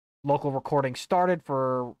local recording started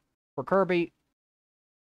for Kirby.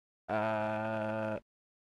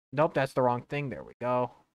 Nope, that's the wrong thing. There we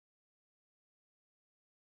go.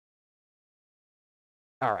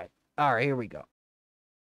 All right, here we go.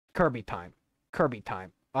 Kirby time. Kirby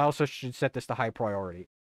time. I also should set this to high priority.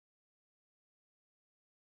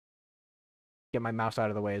 Get my mouse out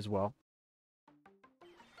of the way as well.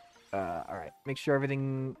 All right. Make sure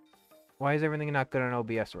everything... Why is everything not good on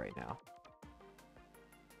OBS right now?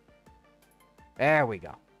 There we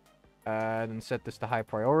go. Then set this to high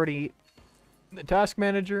priority. The task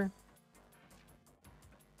manager.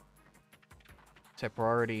 Set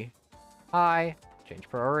priority high. Change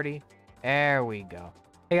priority. There we go.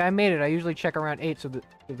 Hey, I made it. I usually check around 8, so the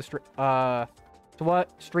stream... So what?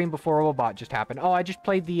 Stream before Robobot just happened. Oh, I just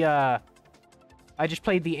played the,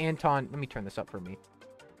 Anton... Let me turn this up for me.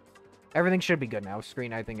 Everything should be good now.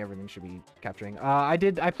 Screen, I think everything should be capturing. I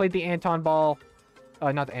played the Anton Ball...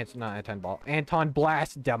 not Anton Ball. Anton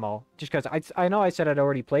Blast demo. Just because I know I said I'd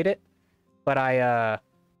already played it. But I've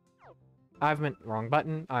meant wrong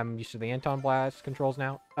button. I'm used to the Anton Blast controls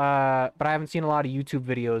now. But I haven't seen a lot of YouTube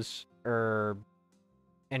videos or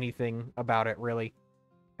anything about it, really.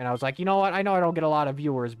 And I was like, you know what? I know I don't get a lot of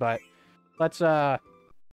viewers, but let's, I'm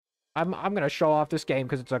gonna show off this game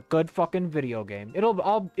because it's a good fucking video game. It'll be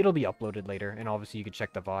uploaded later, and obviously you can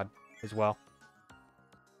check the VOD as well.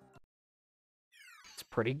 It's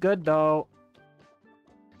pretty good, though.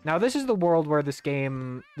 Now, this is the world where this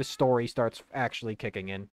game, the story starts actually kicking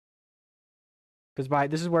in. Because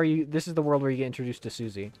this is the world where you get introduced to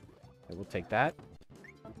Susie. Okay, we'll take that.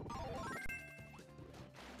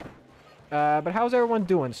 But how's everyone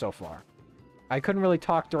doing so far? I couldn't really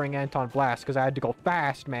talk during Anton Blast because I had to go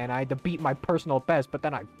fast, man. I had to beat my personal best, but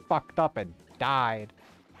then I fucked up and died.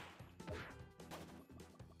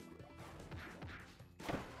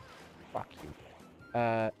 Fuck you.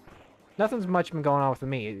 Nothing's much been going on with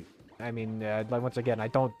me. I mean, like, once again, I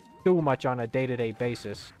don't do much on a day-to-day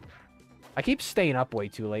basis. I keep staying up way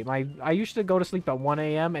too late. I used to go to sleep at 1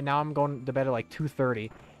 a.m., and now I'm going to bed at, like, 2:30.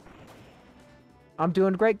 I'm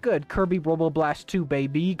doing great. Good. Kirby Roboblast 2,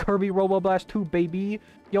 baby. Kirby Roboblast 2, baby.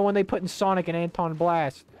 Yo, when they put in Sonic and Anton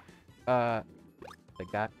Blast. Like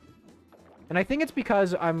that. And I think it's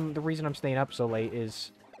because the reason I'm staying up so late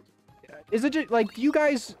is it just, like, do you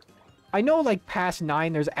guys... I know, like, past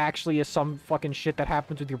 9, there's actually some fucking shit that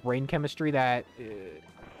happens with your brain chemistry that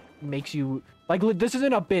makes you... Like, this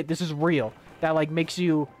isn't a bit, this is real. That, like, makes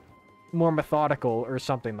you more methodical or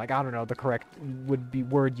something. Like, I don't know the correct would be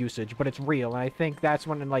word usage, but it's real. And I think that's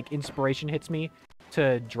when, like, inspiration hits me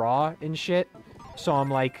to draw and shit. So I'm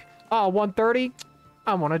like, oh, 1:30?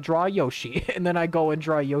 I want to draw Yoshi. And then I go and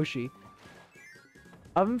draw Yoshi.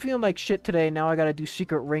 I've been feeling like shit today. Now I gotta do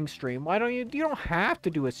Secret Ring stream. Why don't you... You don't have to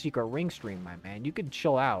do a Secret Ring stream, my man. You could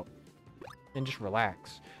chill out and just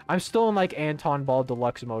relax. I'm still in, like, Anton Ball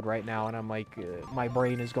Deluxe mode right now, and I'm like, my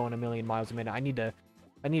brain is going a million miles a minute. I need to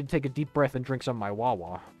take a deep breath and drink some of my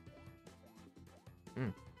Wawa.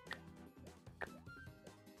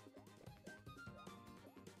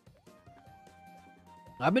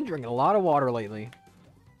 I've been drinking a lot of water lately.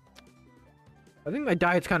 I think my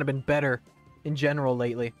diet's kind of been better in general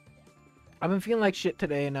lately. I've been feeling like shit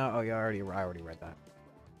today, and oh yeah, I already read that.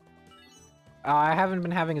 I haven't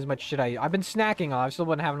been having as much shit. I've been snacking. I've still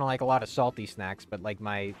been having, like, a lot of salty snacks, but, like,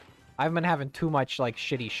 I haven't been having too much, like,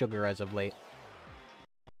 shitty sugar as of late.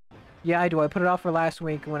 Yeah, I do. I put it off for last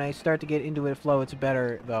week. When I start to get into it flow, it's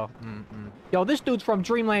better, though. Yo, this dude's from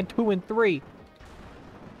Dreamland 2 and 3.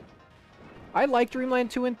 I like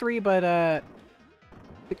Dreamland 2 and 3, but,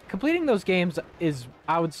 completing those games is,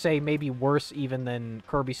 I would say, maybe worse even than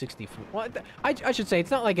Kirby 64. Well, I should say,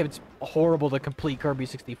 it's not like it's horrible to complete Kirby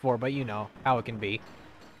 64, but you know how it can be.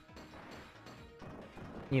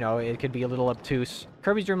 You know, it could be a little obtuse.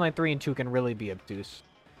 Kirby's Dreamland 3 and 2 can really be obtuse.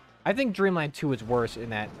 I think Dreamland 2 is worse in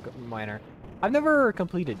that manner. I've never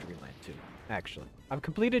completed Dreamland 2, actually. I've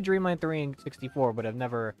completed Dreamland 3 and 64, but I've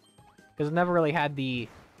never... Because I've never really had the...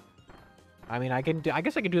 I mean, I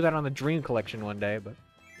guess I could do that on the Dream Collection one day, but...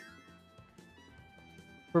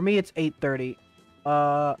 For me, it's 8:30.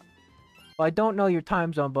 Well, I don't know your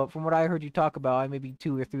time zone, but from what I heard you talk about, I may be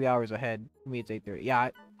 2 or 3 hours ahead. For me, it's 8:30.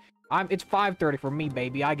 Yeah, it's 5:30 for me,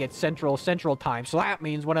 baby. I get Central time, so that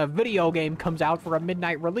means when a video game comes out for a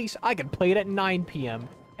midnight release, I can play it at 9 p.m.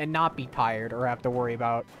 and not be tired or have to worry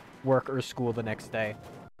about work or school the next day.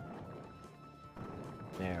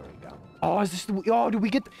 There we go. Oh, is this the... Oh, do we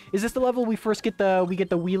get... Is this the level we first get the... We get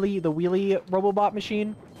the wheelie Robobot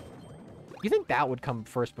machine? You think that would come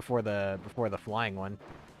first before the flying one?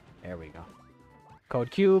 There we go. Code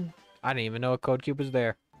Cube. I didn't even know a Code Cube was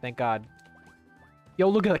there. Thank God. Yo,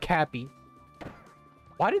 look at the Cappy.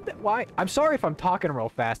 Why? I'm sorry if I'm talking real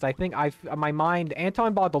fast. I think my mind,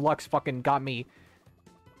 Anton Ball Deluxe fucking got me,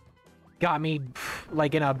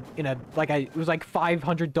 like it was like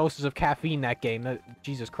 500 doses of caffeine that game.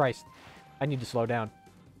 Jesus Christ. I need to slow down.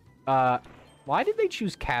 Why did they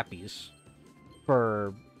choose Cappies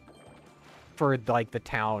for like the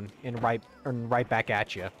town and right back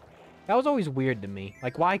at you? That was always weird to me.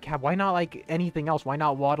 Like, why not like anything else? Why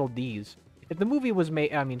not Waddle Dees? If the movie was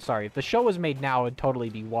made, I mean, sorry, if the show was made now, it'd totally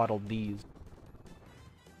be Waddle Dees.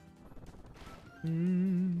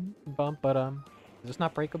 Bum-ba-dum. Is this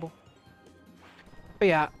not breakable? But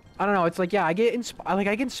yeah, I don't know. It's like, yeah, I get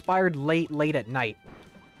inspired late at night.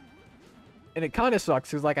 And it kind of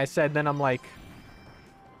sucks, because like I said, then I'm like,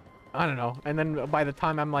 I don't know. And then by the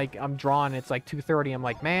time I'm drawn, it's like 2:30. I'm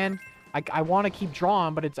like, man, I want to keep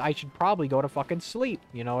drawing, but I should probably go to fucking sleep.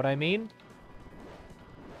 You know what I mean?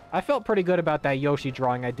 I felt pretty good about that Yoshi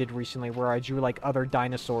drawing I did recently, where I drew like other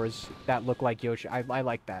dinosaurs that look like Yoshi. I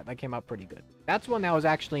like that. That came out pretty good. That's one that was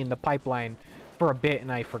actually in the pipeline for a bit,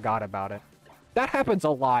 and I forgot about it. That happens a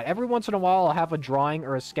lot. Every once in a while, I'll have a drawing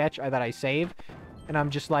or a sketch that I save, and I'm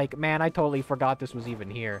just like, man, I totally forgot this was even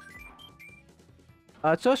here.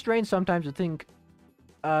 It's so strange sometimes to think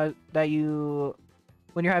that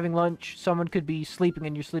when you're having lunch, someone could be sleeping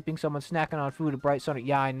and you're sleeping, someone snacking on food, a bright sun.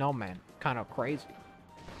 Yeah, I know, man. Kind of crazy.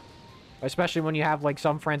 Especially when you have, like,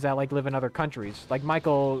 some friends that, like, live in other countries. Like,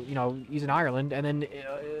 Michael, you know, he's in Ireland, and then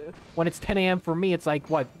when it's 10 a.m. for me, it's like,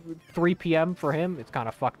 what, 3 p.m. for him? It's kind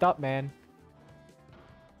of fucked up, man.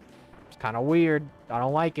 It's kind of weird. I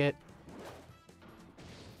don't like it.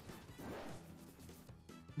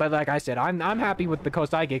 But like I said, I'm happy with the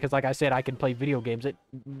coast I get, because like I said, I can play video games. It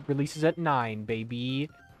releases at 9, baby.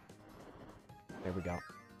 There we go.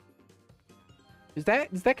 Does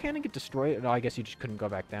that cannon get destroyed? No, I guess you just couldn't go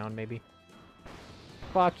back down, maybe.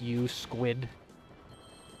 Fuck you, squid.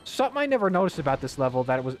 Something I never noticed about this level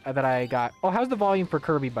that I got. Oh, how's the volume for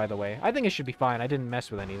Kirby, by the way? I think it should be fine. I didn't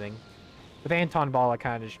mess with anything. With Anton Ball, I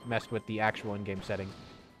kind of just messed with the actual in-game settings.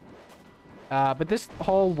 But this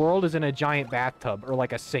whole world is in a giant bathtub, or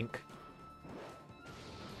like a sink.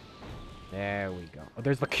 There we go. Oh,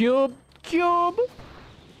 there's the cube! Cube!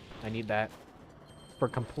 I need that. For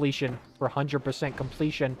completion. For 100%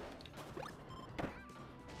 completion.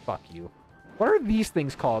 Fuck you. What are these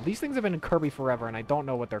things called? These things have been in Kirby forever, and I don't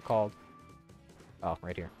know what they're called. Oh,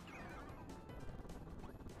 right here.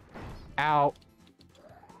 Ow.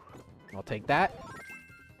 I'll take that.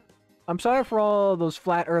 I'm sorry for all those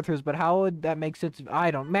flat earthers, but how would that make sense?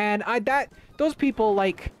 I don't, man. Those people,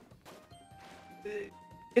 like,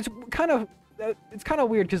 it's kind of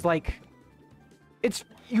weird, because like,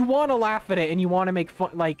 you want to laugh at it and you want to make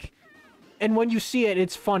fun, like, and when you see it,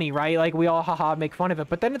 it's funny, right? Like, we all haha make fun of it,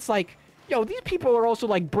 but then it's like, yo, these people are also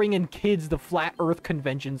like bringing kids to flat Earth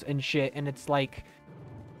conventions and shit, and it's like,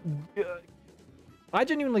 I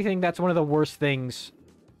genuinely think that's one of the worst things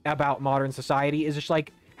about modern society, is just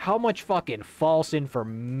like how much fucking false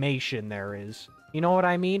information there is. You know what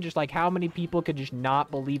I mean? Just like how many people could just not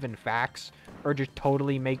believe in facts or just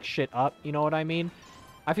totally make shit up. You know what I mean?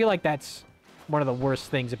 I feel like that's one of the worst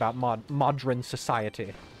things about modern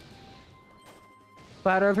society.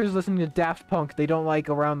 Flat Earthers listening to Daft Punk, they don't like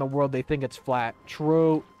Around the World, they think it's flat.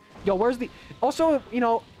 True. Yo, where's the... Also, you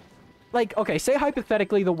know, like, okay, say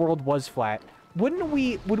hypothetically the world was flat. Would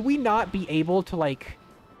we not be able to, like...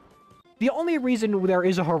 The only reason there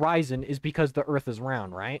is a horizon is because the Earth is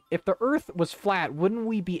round, right? If the Earth was flat, wouldn't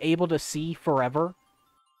we be able to see forever?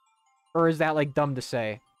 Or is that, like, dumb to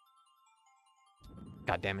say?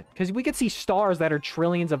 God damn it. Because we could see stars that are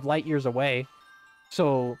trillions of light years away.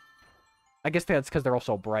 So, I guess that's because they're all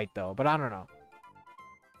so bright, though. But I don't know.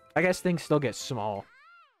 I guess things still get small.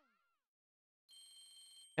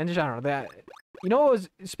 And just, I don't know, that... You know what was...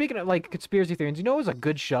 Speaking of, like, conspiracy theories, you know what was a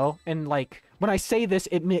good show? And, like, when I say this,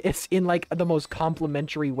 it's in, like, the most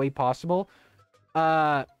complimentary way possible.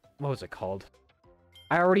 What was it called?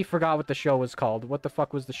 I already forgot what the show was called. What the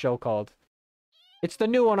fuck was the show called? It's the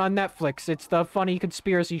new one on Netflix. It's the funny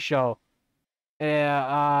conspiracy show.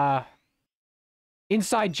 Inside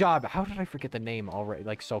Job. How did I forget the name already,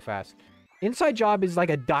 like, so fast? Inside Job is like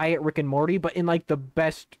a diet Rick and Morty, but in, like, the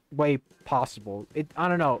best way possible. I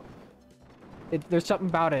don't know. There's something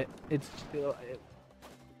about it.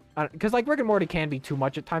 Because, like, Rick and Morty can be too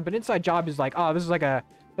much at times, but Inside Job is like, oh, this is like a...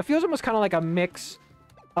 It feels almost kind of like a mix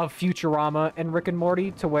of Futurama and Rick and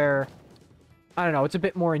Morty, to where... I don't know, it's a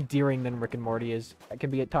bit more endearing than Rick and Morty is. It can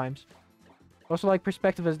be at times. Also, like,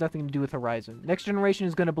 perspective has nothing to do with Horizon. Next generation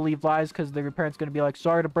is going to believe lies because their parents going to be like,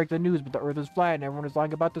 sorry to break the news, but the Earth is flat and everyone is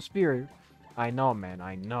lying about the sphere. I know, man,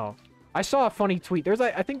 I know. I saw a funny tweet.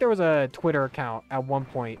 I think there was a Twitter account at one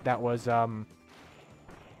point that was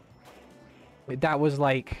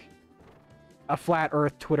like a flat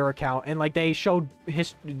Earth Twitter account, and like they showed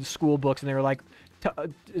his school books, and they were like,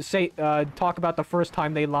 talk about the first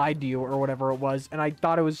time they lied to you or whatever it was, and I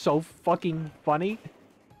thought it was so fucking funny.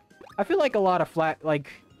 I feel like a lot of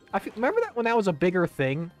remember that when that was a bigger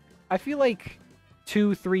thing? I feel like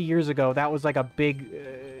 2-3 years ago that was like a big,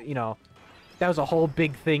 you know, that was a whole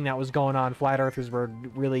big thing that was going on. Flat Earthers were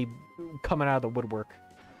really coming out of the woodwork.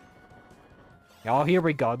 Oh, here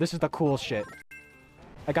we go. This is the cool shit.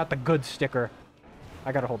 I got the good sticker.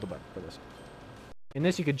 I gotta hold the button for this. In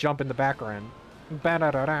this, you could jump in the background.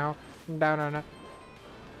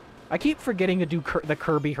 I keep forgetting to do the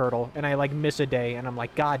Kirby hurdle, and I, like, miss a day, and I'm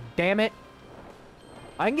like, God damn it.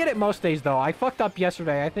 I can get it most days, though. I fucked up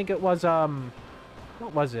yesterday. I think it was,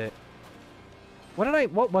 what was it?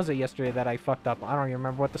 What was it yesterday that I fucked up? I don't even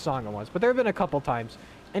remember what the song it was, but there have been a couple times.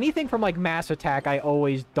 Anything from, like, Mass Attack, I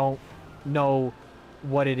always don't know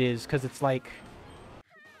what it is, because it's like...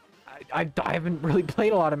 I haven't really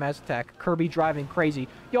played a lot of Mass Attack. Kirby driving crazy.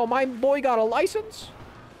 Yo, my boy got a license?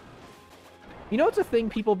 You know, it's a thing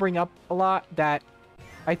people bring up a lot that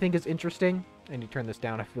I think is interesting. And you turn this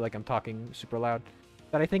down. I feel like I'm talking super loud.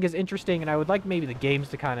 That I think is interesting, and I would like maybe the games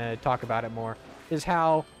to kind of talk about it more, is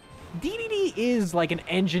how DDD is like an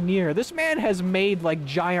engineer. This man has made like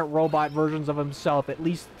giant robot versions of himself at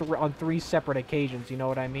least on 3 separate occasions. You know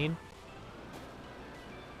what I mean?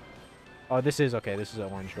 Oh, this is okay. This is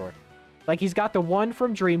an orange door. Like, he's got the one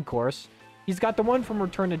from Dream Course. He's got the one from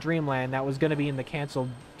Return to Dreamland that was going to be in the canceled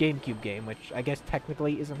GameCube game, which I guess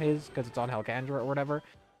technically isn't his because it's on Helcandra or whatever.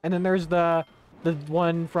 And then there's the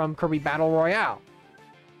one from Kirby Battle Royale.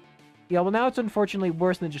 Yeah, well, now it's unfortunately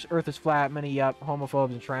worse than just Earth is flat. Many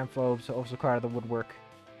homophobes and transphobes also come out of the woodwork.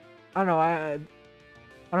 I don't know. I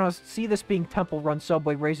don't know. See this being Temple Run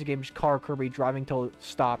Subway racing game, just car Kirby driving till it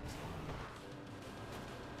stopped.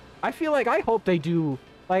 I feel like I hope they do.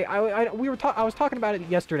 Like I was talking about it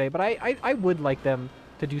yesterday, but I would like them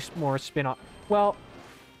to do more spin-off. Well,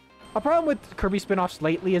 a problem with Kirby spin-offs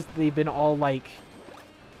lately is they've been all like,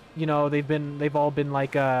 you know, they've all been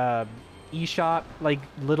like eShop, like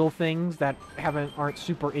little things that aren't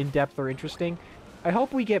super in-depth or interesting. I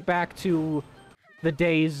hope we get back to the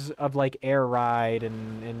days of like Air Ride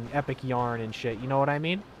and Epic Yarn and shit. You know what I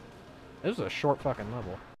mean? This is a short fucking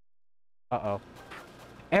level. Uh-oh.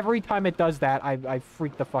 Every time it does that, I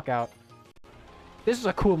freak the fuck out. This is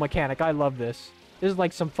a cool mechanic. I love this. This is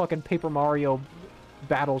like some fucking Paper Mario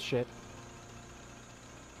battle shit.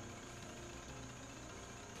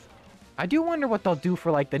 I do wonder what they'll do for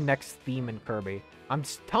like the next theme in Kirby. I'm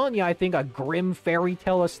telling you, I think a grim fairy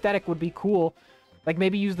tale aesthetic would be cool. Like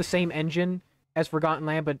maybe use the same engine as Forgotten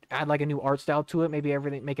Land, but add like a new art style to it. Maybe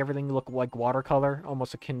make everything look like watercolor,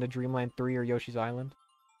 almost akin to Dreamland 3 or Yoshi's Island.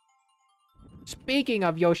 Speaking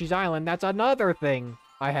of Yoshi's Island, that's another thing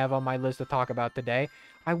I have on my list to talk about today.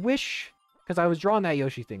 I wish, because I was drawing that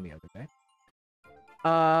Yoshi thing the other day.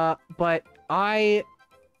 But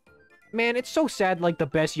man, it's so sad, like, the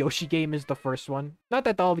best Yoshi game is the first one. Not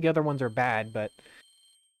that all the other ones are bad, but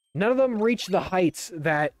none of them reach the heights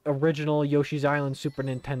that original Yoshi's Island Super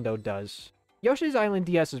Nintendo does. Yoshi's Island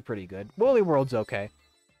DS is pretty good. Woolly World's okay.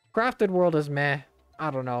 Crafted World is meh.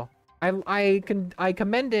 I don't know. I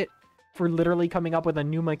commend it for literally coming up with a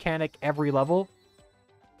new mechanic every level.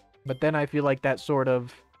 But then I feel like that sort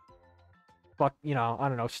of, you know, I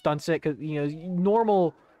don't know, stunts it. Because, you know,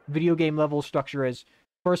 normal video game level structure is,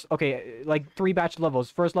 first, okay, like 3 batch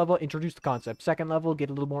levels. First level, introduce the concept. Second level, get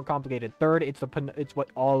a little more complicated. Third, it's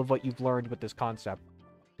all of what you've learned with this concept.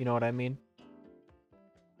 You know what I mean?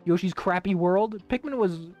 Yoshi's Crappy World. Pikmin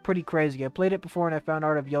was pretty crazy. I played it before and I found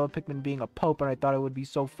out of Yellow Pikmin being a pope and I thought it would be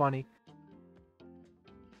so funny.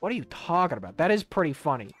 What are you talking about? That is pretty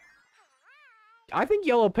funny. I think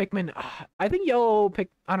Yellow Pikmin... I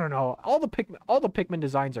don't know. All the Pikmin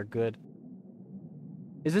designs are good.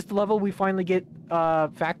 Is this the level we finally get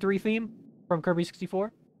factory theme from Kirby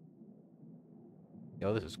 64?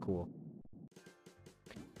 Yo, this is cool.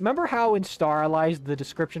 Remember how in Star Allies the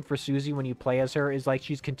description for Susie when you play as her is like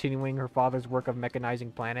she's continuing her father's work of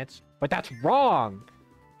mechanizing planets? But that's wrong!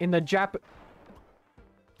 In the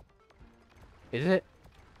Is it?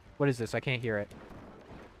 What is this? I can't hear it.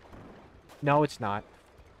 No, it's not.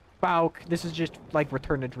 Wow, this is just like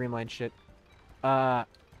Return to Dreamland shit. What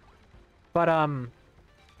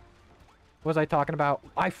was I talking about?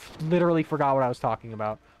 I literally forgot what I was talking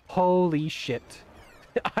about. Holy shit.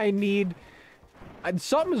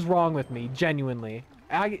 Something's wrong with me, genuinely.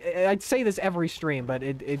 I'd say this every stream, but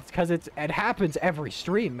it's because it happens every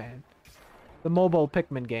stream, man. The mobile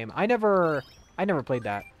Pikmin game. I never played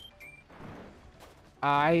that.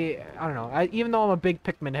 I don't know. Even though I'm a big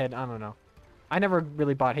Pikmin head, I don't know. I never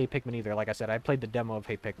really bought Hey Pikmin either. Like I said, I played the demo of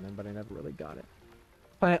Hey Pikmin, but I never really got it.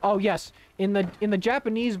 But oh yes, in the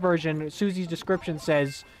Japanese version, Susie's description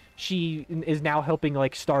says she is now helping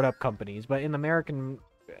like startup companies, but in the American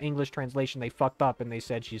English translation, they fucked up and they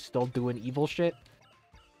said she's still doing evil shit.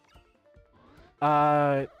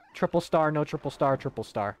 Triple star, no triple star, triple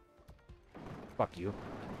star. Fuck you.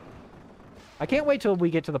 I can't wait till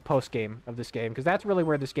we get to the post-game of this game, because that's really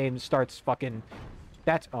where this game starts fucking...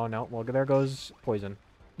 That's... Oh, no. Well, there goes poison.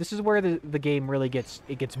 This is where the game really gets...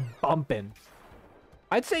 It gets bumping.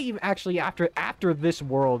 I'd say even actually after this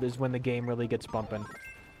world is when the game really gets bumping.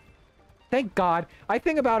 Thank God. I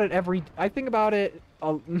think about it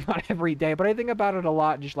not every day, but I think about it a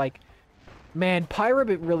lot. Just like, man,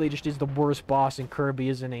 Pyramid really just is the worst boss in Kirby,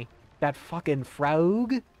 isn't he? That fucking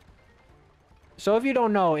frog. So if you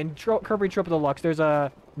don't know, in Kirby Triple Deluxe, there's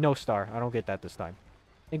a... No star. I don't get that this time.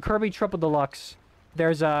 In Kirby Triple Deluxe,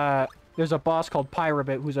 there's a boss called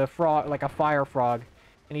Pyramid who's a frog, like a fire frog.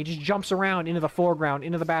 And he just jumps around into the foreground,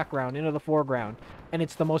 into the background, into the foreground. And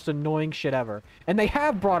it's the most annoying shit ever. And they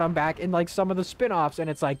have brought him back in, like, some of the spin-offs. And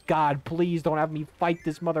it's like, God, please don't have me fight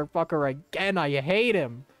this motherfucker again. I hate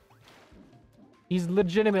him. He's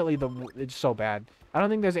legitimately it's so bad. I don't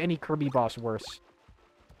think there's any Kirby boss worse.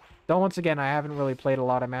 Though, once again, I haven't really played a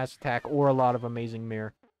lot of Mass Attack or a lot of Amazing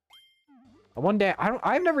Mirror. One day,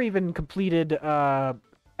 I've never even completed,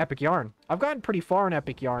 Epic Yarn. I've gotten pretty far in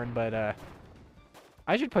Epic Yarn, but,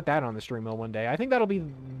 I should put that on the stream wheel one day. I think that'll be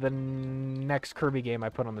the next Kirby game I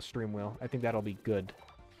put on the stream wheel. I think that'll be good.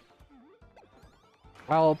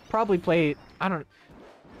 I'll probably play...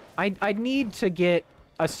 I'd need to get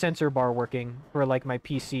a sensor bar working for, like, my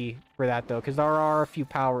PC for that, though, because there are a few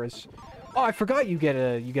powers. Oh, I forgot you get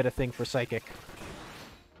a thing for Psychic.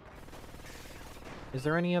 Is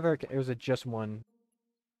there any other... Or is it just one?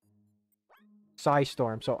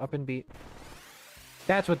 Psystorm, so up and beat...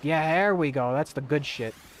 That's what... Yeah, there we go. That's the good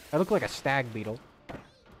shit. I look like a stag beetle.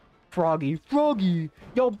 Froggy. Froggy!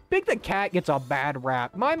 Yo, Big the Cat gets a bad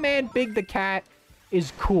rap. My man Big the Cat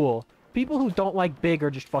is cool. People who don't like Big are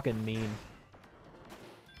just fucking mean.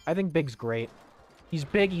 I think Big's great. He's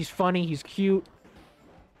big, he's funny, he's cute.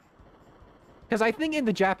 Because I think in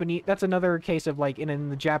the Japanese... That's another case of, like, in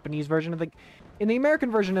the Japanese version of the... In the American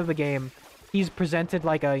version of the game, he's presented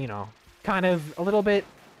like a, you know, kind of a little bit...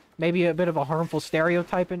 Maybe a bit of a harmful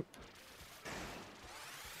stereotype and...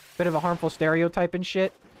 Bit of a harmful stereotype and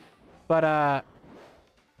shit. But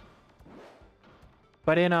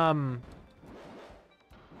in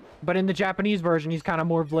the Japanese version, he's kind of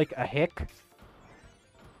more of, like, a hick.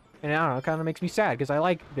 And I don't know, it kind of makes me sad, because I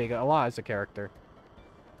like Big a lot as a character.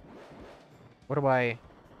 What do I...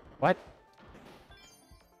 What?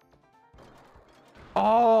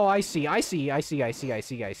 Oh, I see.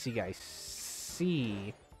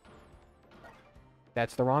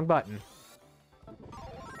 That's the wrong button.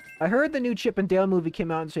 I heard the new Chip and Dale movie came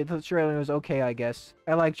out and said the Australian was okay, I guess.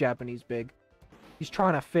 I like Japanese Big. He's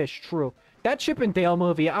trying to fish, true. That Chip and Dale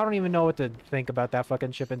movie, I don't even know what to think about that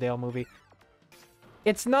fucking Chip and Dale movie.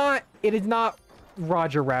 It is not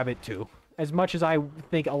Roger Rabbit 2. As much as I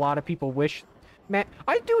think a lot of people wish... Man,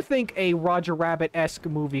 I do think a Roger Rabbit-esque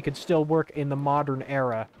movie could still work in the modern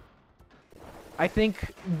era. I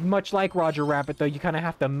think, much like Roger Rabbit, though, you kind of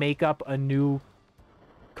have to make up a new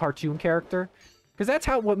cartoon character. Because that's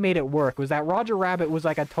what made it work, was that Roger Rabbit was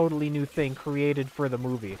like a totally new thing created for the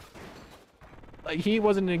movie. Like, he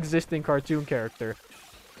wasn't an existing cartoon character.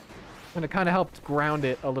 And it kind of helped ground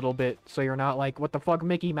it a little bit, so you're not like, what the fuck,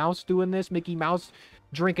 Mickey Mouse doing this? Mickey Mouse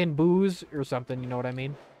drinking booze or something, you know what I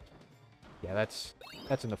mean? Yeah, that's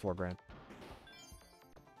in the foreground.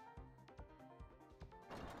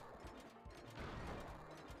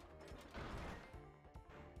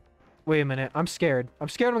 Wait a minute, I'm scared. I'm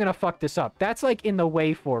scared I'm gonna fuck this up. That's like in the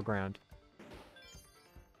way foreground.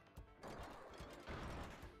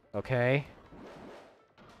 Okay.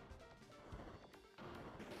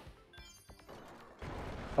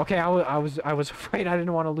 Okay, I was afraid I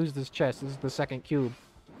didn't want to lose this chest. This is the second cube.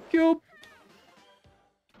 Cube!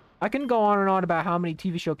 I can go on and on about how many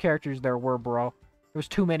TV show characters there were, bro. There was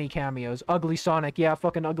too many cameos. Ugly Sonic. Yeah,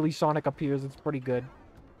 fucking Ugly Sonic appears. It's pretty good.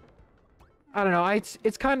 I don't know.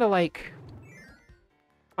 It's kind of like...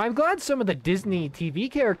 I'm glad some of the Disney TV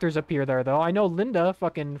characters appear there, though. I know Linda,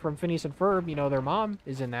 fucking from Phineas and Ferb, you know, their mom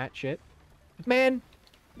is in that shit. Man,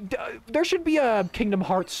 there should be a Kingdom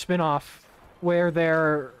Hearts spin-off where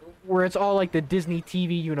it's all like the Disney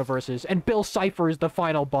TV universes, and Bill Cipher is the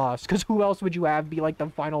final boss, because who else would you have be like the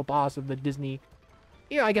final boss of the Disney...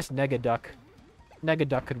 Yeah, I guess Negaduck.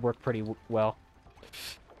 Negaduck could work pretty well.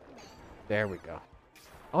 There we go.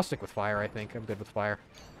 I'll stick with fire, I think. I'm good with fire.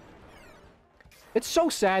 It's so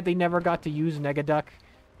sad they never got to use Negaduck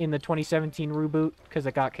in the 2017 reboot because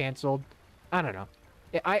it got canceled. I don't know.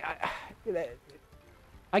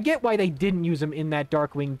 I get why they didn't use him in that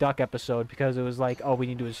Darkwing Duck episode, because it was like, oh, we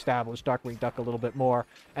need to establish Darkwing Duck a little bit more,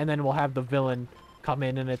 and then we'll have the villain come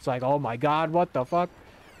in, and it's like, oh my god, what the fuck?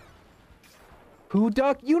 Who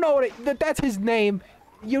Duck? You know what? That's his name.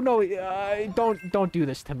 You know, don't do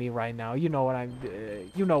this to me right now. You know what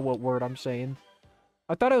you know what word I'm saying.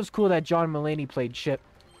 I thought it was cool that John Mulaney played Chip.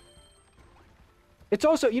 It's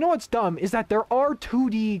also, you know what's dumb is that there are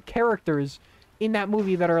 2D characters in that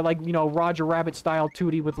movie that are like, you know, Roger Rabbit style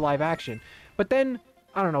 2D with live action. But then,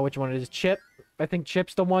 I don't know which one it is. Chip. I think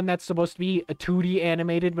Chip's the one that's supposed to be a 2D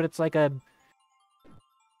animated, but it's like a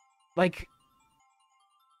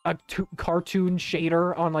cartoon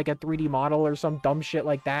shader on like a 3D model or some dumb shit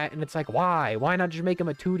like that. And it's like, why? Why not just make him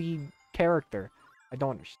a 2D character? I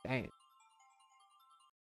don't understand.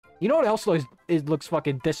 You know what else looks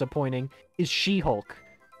fucking disappointing? Is She-Hulk.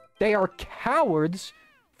 They are cowards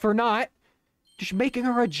for not just making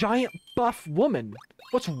her a giant buff woman.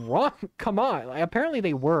 What's wrong? Come on. Like, apparently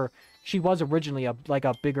they were. She was originally a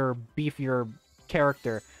bigger, beefier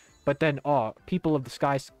character. But then, oh, People of the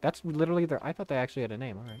Skies. That's literally their... I thought they actually had a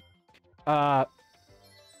name. Alright.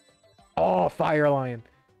 Oh, Fire Lion.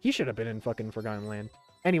 He should have been in fucking Forgotten Land.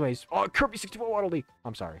 Anyways. Oh, Kirby 64 Waddle Dee.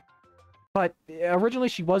 I'm sorry. But originally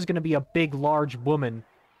she was going to be a big, large woman.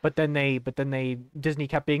 But then Disney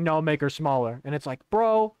kept being, no, make her smaller. And it's like,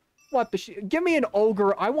 bro, what the shit? Give me an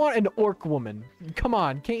ogre. I want an orc woman. Come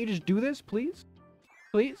on. Can't you just do this, please?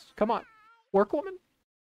 Please? Come on. Orc woman?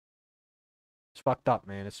 It's fucked up,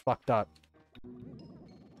 man. It's fucked up.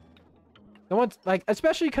 No one's, like,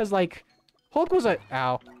 especially because, like, Hulk was a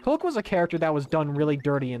character that was done really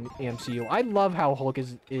dirty in the MCU. I love how Hulk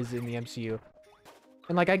is in the MCU.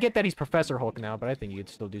 And, like, I get that he's Professor Hulk now, but I think he could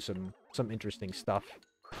still do some interesting stuff.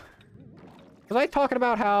 Was I talking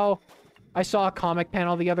about how I saw a comic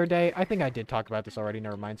panel the other day? I think I did talk about this already,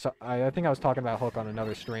 never mind. So, I think I was talking about Hulk on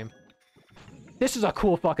another stream. This is a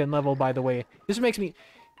cool fucking level, by the way. This makes me...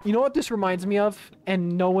 You know what this reminds me of?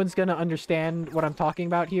 And no one's gonna understand what I'm talking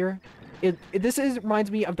about here? This reminds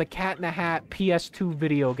me of the Cat in the Hat PS2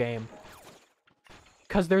 video game.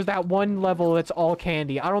 Because there's that one level that's all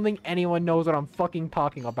candy. I don't think anyone knows what I'm fucking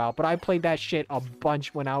talking about. But I played that shit a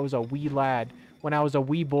bunch when I was a wee lad. When I was a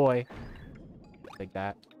wee boy. Like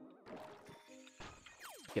that.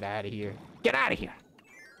 Get out of here. Get out of here!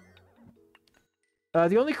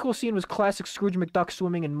 The only cool scene was classic Scrooge McDuck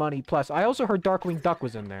swimming in money. Plus, I also heard Darkwing Duck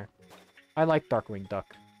was in there. I like Darkwing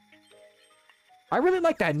Duck. I really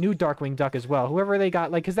like that new Darkwing Duck as well. Whoever they got,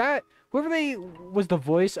 like, whoever they was the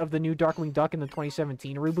voice of the new Darkwing Duck in the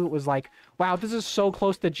 2017 reboot was like, wow, this is so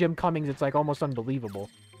close to Jim Cummings, it's like almost unbelievable.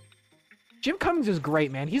 Jim Cummings is great,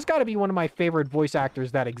 man. He's got to be one of my favorite voice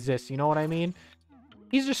actors that exists, you know what I mean?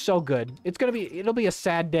 He's just so good. It'll be a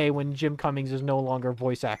sad day when Jim Cummings is no longer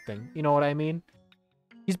voice acting. You know what I mean?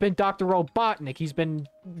 He's been Dr. Robotnik. He's been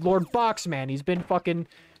Lord Boxman. He's been fucking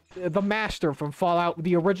the Master from Fallout,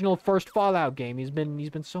 the original first Fallout game. He's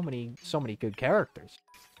been so many good characters.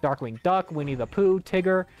 Darkwing Duck, Winnie the Pooh,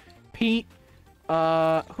 Tigger, Pete. Who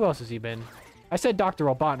else has he been? I said Dr.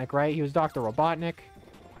 Robotnik, right? He was Dr. Robotnik.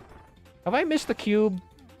 Have I missed the cube?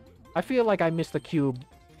 I feel like I missed the cube,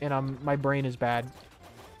 and my brain is bad.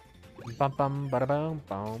 Bum bum bada bum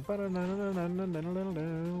bum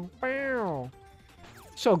bada.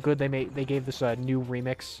 So good they gave this a new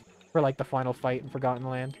remix for like the final fight in Forgotten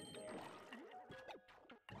Land.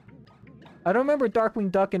 I don't remember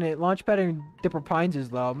Darkwing Duck in it. Launchpad and Dipper Pines is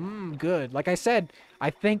though. Good. Like I said, I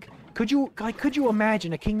think could you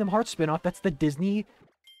imagine a Kingdom Hearts spin-off that's the Disney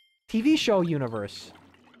TV show universe?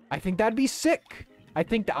 I think that'd be sick. I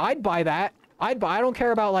think I'd buy that. I don't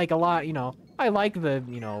care about like a lot, you know. I like the,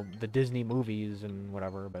 you know, the Disney movies and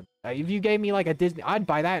whatever, but if you gave me like a Disney, I'd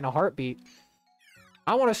buy that in a heartbeat.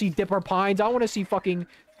 I want to see Dipper Pines. I want to see fucking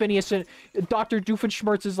Phineas and Dr.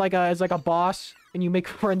 Doofenshmirtz as like a boss, and you make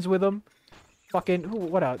friends with him. Fucking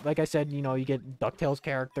what else? Like I said, you know, you get DuckTales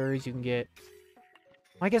characters. You can get.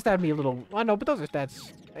 I guess that'd be a little. I know, but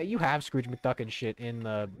that's you have Scrooge McDuck and shit in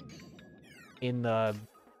the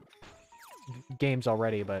games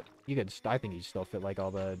already, but you could. I think you still fit like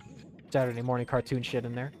all the Saturday morning cartoon shit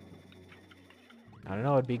in there. I don't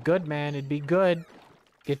know. It'd be good, man. It'd be good.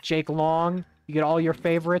 Get Jake Long. You get all your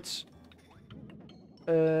favorites.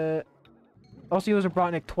 Also, he was a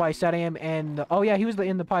Robotnik twice. That I am, and oh yeah, he was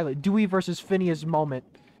in the pilot. Dewey versus Phineas moment.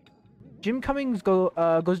 Jim Cummings goes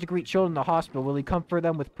to greet children in the hospital. Will he comfort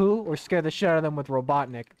them with poo or scare the shit out of them with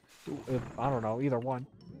Robotnik? I don't know, either one.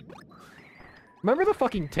 Remember the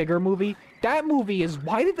fucking Tigger movie? That movie is...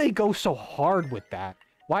 Why did they go so hard with that?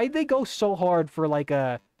 Why did they go so hard for like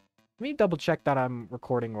a... Let me double check that I'm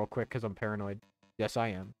recording real quick because I'm paranoid. Yes, I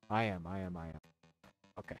am. I am.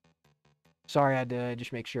 Okay. Sorry, I had to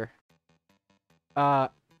just make sure.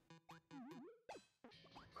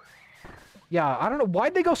 Yeah, I don't know.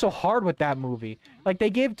 Why'd they go so hard with that movie? Like, they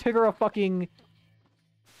gave Tigger a fucking...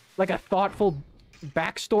 Like, a thoughtful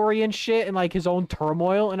backstory and shit, and, like, his own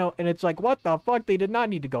turmoil, and it's like, what the fuck? They did not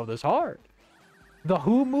need to go this hard. The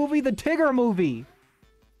Who movie? The Tigger movie!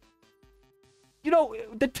 You know,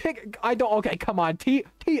 the Tigger... I don't... Okay, come on.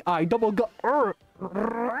 T-I double...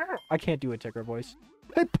 I can't do a Tigger voice.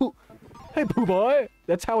 Hey, Pooh... Hey, Pooh boy!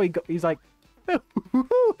 That's how he go... He's like... Hey,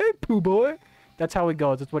 Pooh boy! That's how he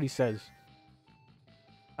goes. That's what he says.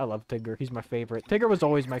 I love Tigger. He's my favorite. Tigger was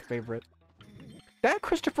always my favorite. That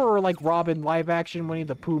Christopher, like, Robin live-action Winnie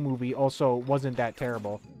the Pooh movie also wasn't that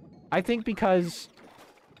terrible. I think because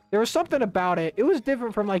there was something about it. It was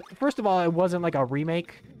different from, like... First of all, it wasn't, like, a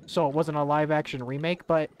remake. So it wasn't a live-action remake.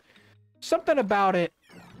 But something about it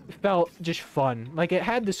felt just fun. Like, it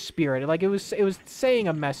had the spirit. Like, it was saying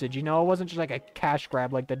a message, you know? It wasn't just, like, a cash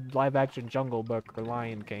grab like the live-action Jungle Book or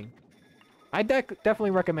Lion King. I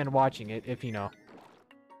definitely recommend watching it if you know.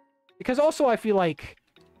 Because also I feel like...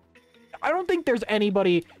 I don't think there's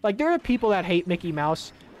anybody... Like, there are people that hate Mickey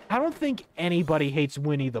Mouse. I don't think anybody hates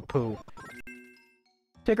Winnie the Pooh.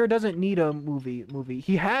 Tigger doesn't need a movie.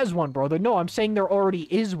 He has one, bro. No, I'm saying there already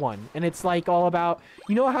is one. And it's, like, all about...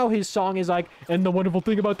 You know how his song is like, and the wonderful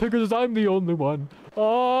thing about Tigger is I'm the only one.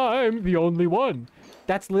 I'm the only one.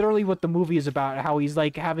 That's literally what the movie is about. How he's,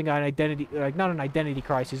 like, having an identity... Like, not an identity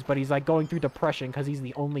crisis, but he's, like, going through depression because he's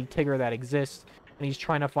the only Tigger that exists. And he's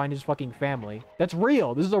trying to find his fucking family. That's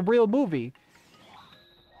real. This is a real movie.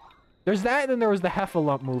 There's that, and then there was the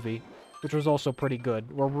Heffalump movie, which was also pretty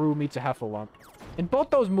good, where Roo meets a Heffalump. In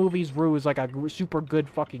both those movies, Roo is like a super good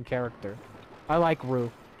fucking character. I like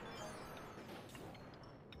Roo.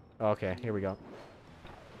 Okay, here we go.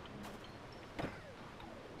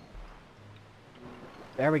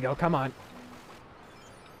 There we go. Come on.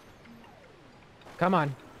 Come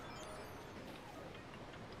on.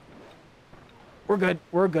 We're good.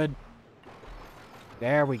 We're good.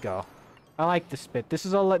 There we go. I like this bit. This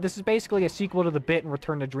is basically a sequel to the bit in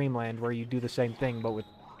Return to Dreamland where you do the same thing but with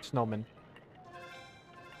snowmen.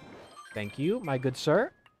 Thank you, my good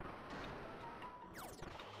sir.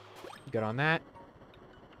 Good on that.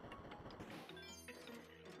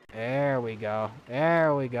 There we go.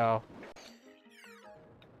 There we go.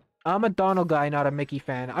 I'm a Donald guy, not a Mickey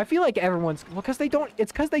fan. I feel like everyone's... Well, because they don't...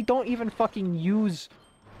 It's because they don't even fucking use...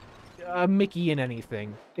 Mickey in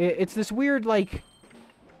anything. It's this weird, like...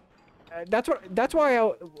 That's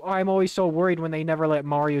why I'm always so worried when they never let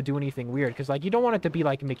Mario do anything weird. Because, like, you don't want it to be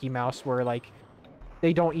like Mickey Mouse where, like,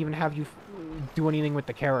 they don't even have you do anything with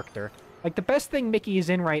the character. Like, the best thing Mickey is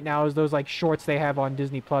in right now is those, like, shorts they have on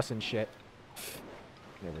Disney Plus and shit.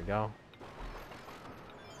 There we go.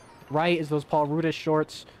 Right, is those Paul Rudish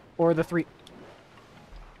shorts. Or the three...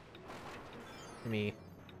 Me.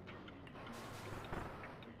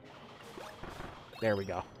 There we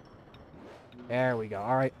go. There we go.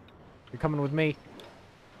 Alright. You're coming with me.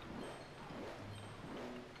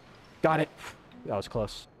 Got it. That was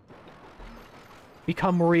close.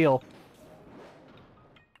 Become real.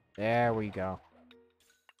 There we go.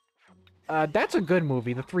 That's a good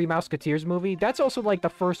movie. The Three Musketeers movie. That's also, like, the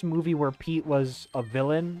first movie where Pete was a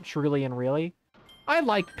villain, truly and really. I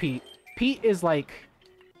like Pete. Pete is, like...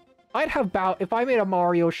 I'd have if I made a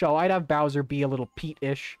Mario show, I'd have Bowser be a little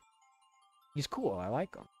Pete-ish. He's cool. I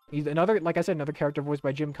like him. He's another, like I said, another character voiced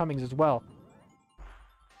by Jim Cummings as well.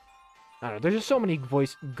 I don't know. There's just so many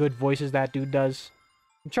good voices that dude does.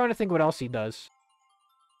 I'm trying to think what else he does.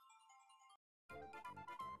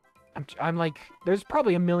 I'm like, there's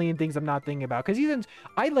probably a million things I'm not thinking about. Because he's in...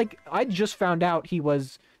 I just found out he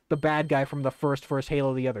was the bad guy from the first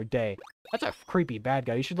Halo the other day. That's a creepy bad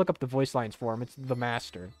guy. You should look up the voice lines for him. It's the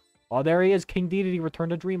Master. Oh, there he is. King Dedede, Return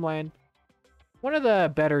to Dreamland. One of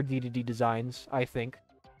the better Dedede designs, I think.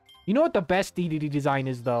 You know what the best Dedede design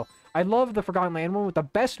is, though? I love the Forgotten Land one, but the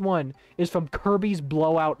best one is from Kirby's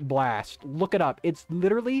Blowout Blast. Look it up. It's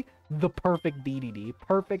literally the perfect Dedede.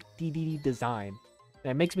 Perfect Dedede design.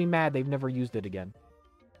 And it makes me mad they've never used it again.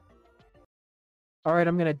 Alright,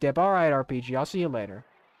 I'm gonna dip. Alright, RPG. I'll see you later.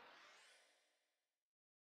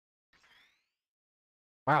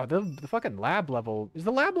 Wow, the fucking lab level... Is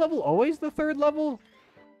the lab level always the third level?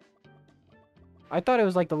 I thought it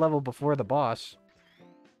was like the level before the boss.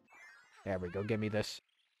 There we go. Give me this.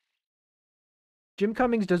 Jim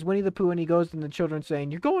Cummings does Winnie the Pooh and he goes to the children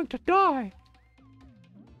saying, "You're going to die."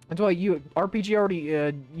 That's why you RPG already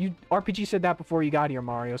you RPG said that before you got here,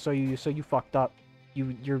 Mario. So you fucked up.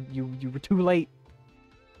 You were too late.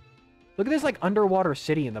 Look at this like underwater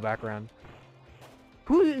city in the background.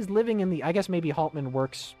 Who is living in the? I guess maybe Haltman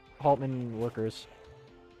workers.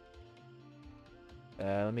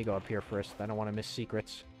 Let me go up here first. I don't want to miss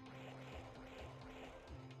secrets.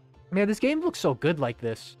 Man, this game looks so good like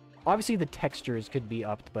this. Obviously, the textures could be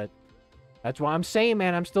upped, but that's what I'm saying,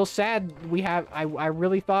 man. I'm still sad we have... I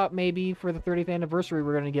really thought maybe for the 30th anniversary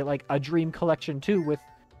we're going to get, like, a Dream Collection 2 with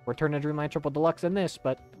Return to Dreamland Triple Deluxe and this,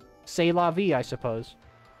 but c'est la vie, I suppose.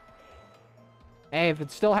 Hey, if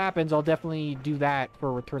it still happens, I'll definitely do that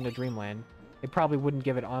for Return to Dreamland. They probably wouldn't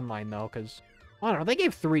give it online, though, because... I don't know, they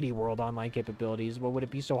gave 3D World online capabilities, but would it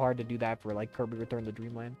be so hard to do that for, like, Kirby Return to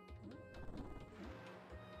Dreamland?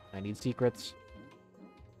 I need secrets.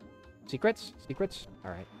 Secrets? Secrets?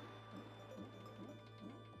 Alright.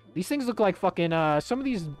 These things look like fucking, some of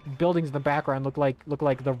these buildings in the background look like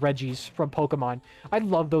the Reggies from Pokemon. I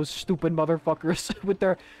love those stupid motherfuckers with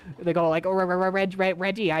their, they go like, oh,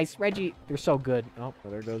 Reggie, ice, Reggie. They're so good. Oh,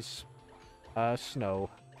 well, there goes, snow,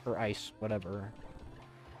 or ice, whatever.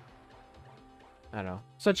 I don't know.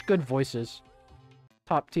 Such good voices.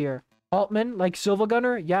 Top tier. Altman, like Silva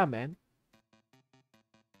Gunner? Yeah, man.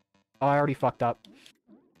 Oh, I already fucked up.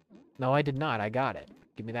 No, I did not. I got it.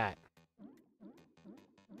 Give me that.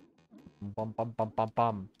 Bum, bum, bum, bum,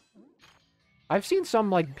 bum. I've seen some,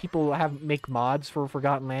 like, people make mods for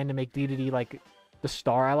Forgotten Land to make DDD, like, the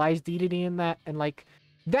Star Allies DDD in that, and, like,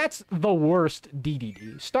 that's the worst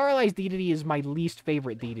DDD. Star Allies DDD is my least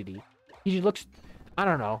favorite DDD. He looks, I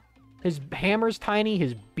don't know. His hammer's tiny,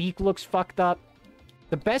 his beak looks fucked up.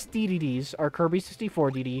 The best DDDs are Kirby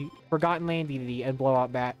 64 DD, Forgotten Land DDD, and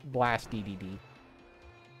Blowout Blast DDD.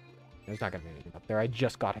 There's not gonna be anything up there. I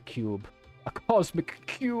just got a cube. A cosmic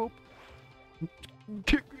cube.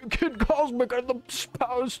 Kid Cosmic and the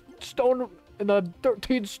stone and the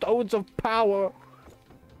 13 stones of power.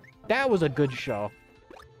 That was a good show.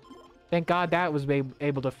 Thank God that was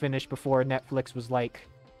able to finish before Netflix was like,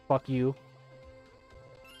 fuck you.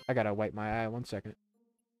 I gotta wipe my eye 1 second.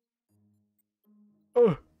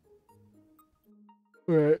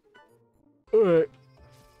 Alright.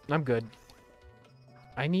 I'm good.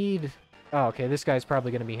 I need... Oh, okay, this guy's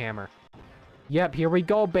probably gonna be Hammer. Yep, here we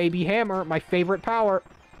go, baby. Hammer, my favorite power.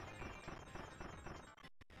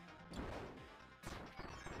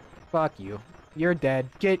 Fuck you. You're dead.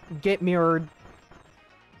 Get mirrored.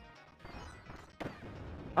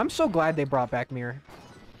 I'm so glad they brought back Mirror.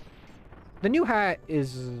 The new hat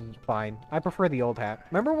is fine. I prefer the old hat.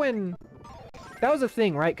 Remember when... That was a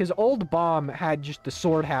thing, right? Because old Bomb had just the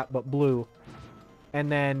sword hat, but blue. And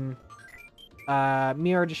then...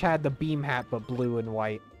 Mirror just had the beam hat, but blue and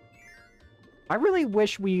white. I really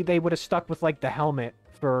wish they would have stuck with, like, the helmet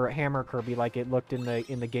for Hammer Kirby like it looked in the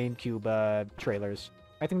GameCube, trailers.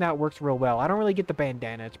 I think that works real well. I don't really get the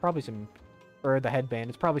bandana. It's probably some... Or the headband.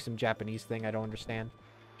 It's probably some Japanese thing I don't understand.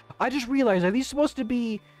 I just realized, are these supposed to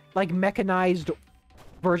be, like, mechanized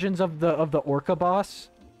versions of the Orca boss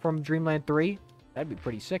from Dreamland 3? That'd be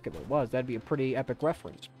pretty sick if it was. That'd be a pretty epic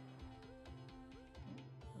reference.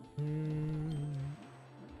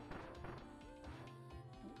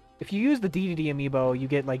 If you use the DDD amiibo, you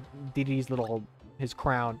get, like, DDD's his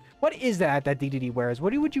crown. What is that DDD wears?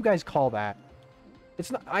 What would you guys call that?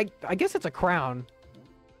 It's not... I guess it's a crown.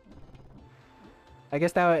 I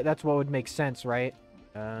guess that's what would make sense, right?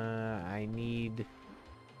 I need...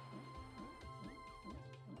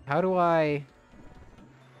 How do I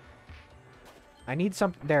need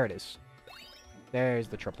some... There it is. There's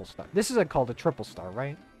the triple star. This is called a triple star,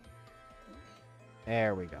 right?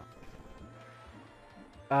 There we go.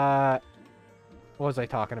 What was I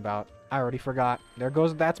talking about? I already forgot. There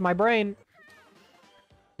goes... That's my brain.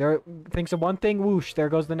 There thinks of one thing, whoosh. There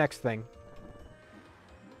goes the next thing.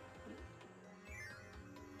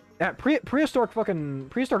 That Prehistoric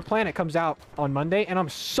Planet comes out on Monday, and I'm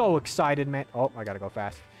so excited, man. Oh, I gotta go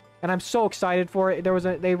fast. And I'm so excited for it.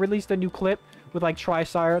 They released a new clip with, like,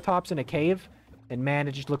 Triceratops in a cave. And, man,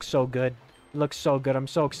 it just looks so good. It looks so good. I'm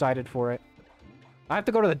so excited for it. I have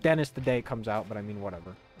to go to the dentist the day it comes out, but I mean,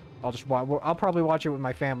 whatever. I'll probably watch it with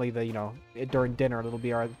my family, during dinner. It'll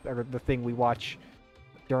be the thing we watch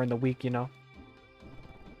during the week, you know.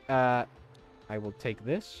 I will take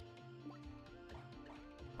this.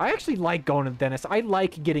 I actually like going to the dentist. I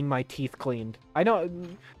like getting my teeth cleaned. I know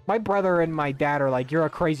my brother and my dad are like, you're a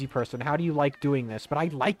crazy person. How do you like doing this? But I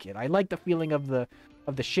like it. I like the feeling of the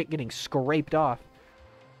shit getting scraped off.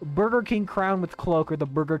 Burger King crown with cloak or the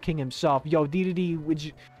Burger King himself. Yo,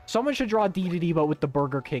 Dedede, someone should draw Dedede, but with the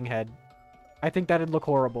Burger King head. I think that'd look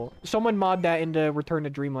horrible. Someone mod that into Return to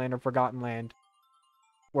Dreamland or Forgotten Land,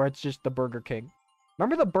 where it's just the Burger King.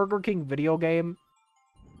 Remember the Burger King video game?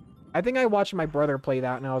 I think I watched my brother play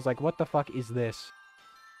that, and I was like, what the fuck is this?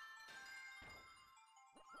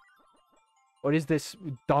 What is this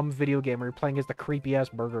dumb video game where you're playing as the creepy-ass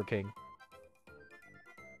Burger King?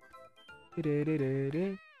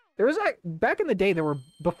 There was, like, back in the day, there were,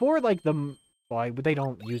 before, like, well, they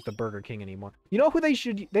don't use the Burger King anymore. You know who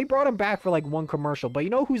they brought him back for, like, one commercial, but you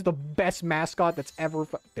know who's the best mascot that's ever,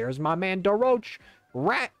 there's my man, DeRoach.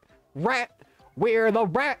 Rat, where the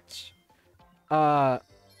rats?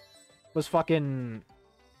 Was fucking,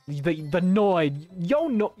 the Noid. Yo,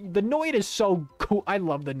 no, the Noid is so cool. I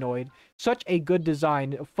love the Noid. Such a good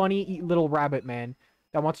design. A funny little rabbit man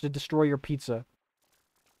that wants to destroy your pizza.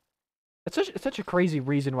 It's such a crazy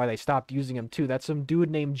reason why they stopped using him too. That some dude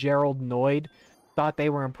named Gerald Noid thought they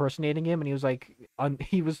were impersonating him, and he was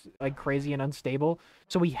like crazy and unstable.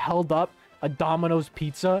 So he held up a Domino's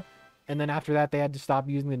pizza, and then after that they had to stop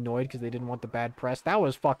using the Noid because they didn't want the bad press. That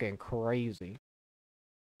was fucking crazy.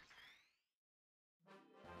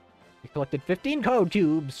 We collected 15 code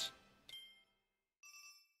tubes.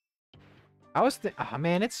 Oh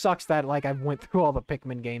man, it sucks that like I went through all the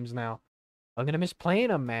Pikmin games now. I'm gonna miss playing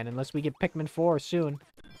them, man, unless we get Pikmin 4 soon.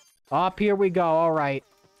 Up here we go, alright.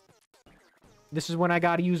 This is when I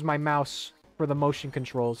gotta use my mouse for the motion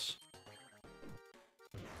controls.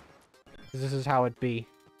 This is how it be.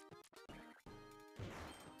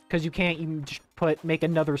 Because you can't even just make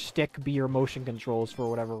another stick be your motion controls for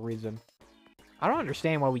whatever reason. I don't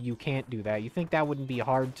understand why you can't do that. You think that wouldn't be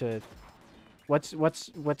hard to... What's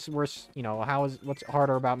worse, you know, what's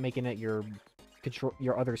harder about making it your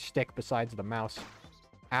other stick besides the mouse?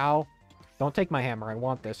 Ow. Don't take my hammer. I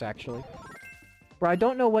want this, actually. Bro, I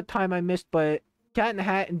don't know what time I missed, but Cat in the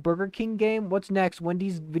Hat and Burger King game? What's next?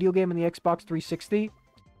 Wendy's video game on the Xbox 360?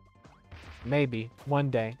 Maybe. One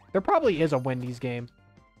day. There probably is a Wendy's game.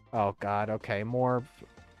 Oh, God. Okay. More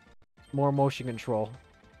motion control.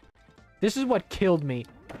 This is what killed me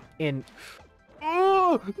in...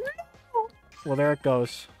 Oh! No! Well, there it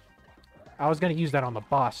goes. I was gonna use that on the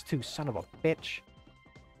boss, too. Son of a bitch.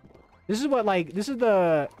 This is what, like... This is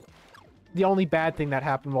the only bad thing that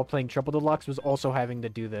happened while playing Triple Deluxe was also having to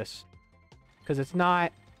do this. Because it's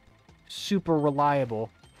not super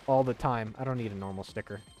reliable all the time. I don't need a normal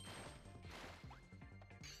sticker.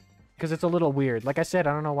 Because it's a little weird. Like I said,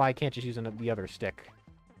 I don't know why I can't just use the other stick.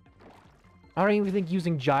 I don't even think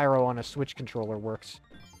using gyro on a Switch controller works.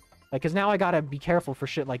 Like, because now I gotta be careful for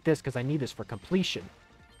shit like this, because I need this for completion.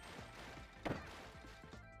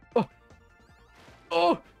 Oh!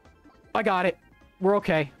 Oh! I got it. We're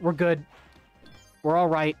okay. We're good. We're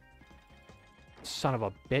alright. Son of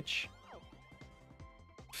a bitch.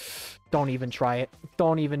 Don't even try it.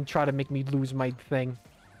 Don't even try to make me lose my thing.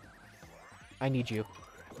 I need you.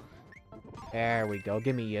 There we go.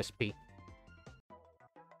 Give me ESP.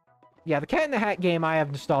 Yeah, the Cat in the Hat game I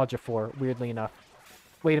have nostalgia for, weirdly enough.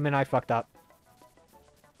 Wait a minute, I fucked up.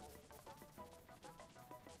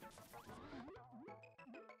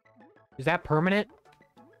 Is that permanent?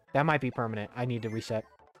 That might be permanent. I need to reset.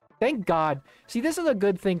 Thank God. See, this is a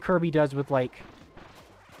good thing Kirby does with, like...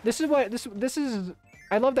 This is...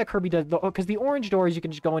 I love that Kirby does... Because the orange doors, you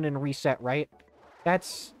can just go in and reset, right?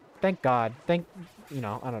 That's... Thank God. You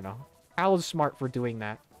know, I don't know. Al is smart for doing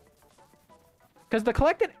that. Because the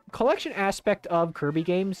collection aspect of Kirby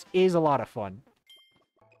games is a lot of fun.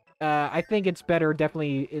 I think it's better,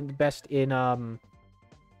 definitely best in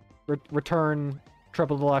Return,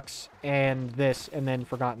 Triple Deluxe, and this, and then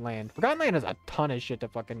Forgotten Land. Forgotten Land has a ton of shit to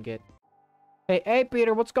fucking get. Hey,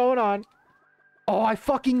 Peter, what's going on? Oh, I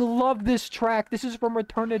fucking love this track. This is from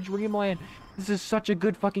Return to Dreamland. This is such a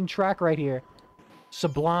good fucking track right here.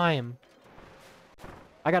 Sublime.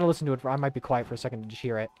 I gotta listen to it. I might be quiet for a second to just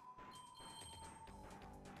hear it.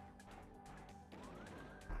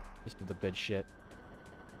 This is the good shit.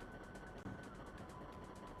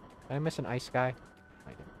 Did I miss an ice guy? I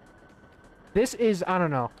did. This is, I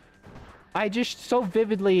don't know. I just so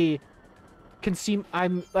vividly can see, I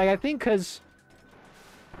think because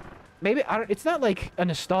maybe, it's not like a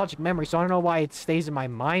nostalgic memory, so I don't know why it stays in my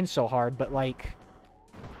mind so hard, but like,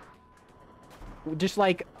 just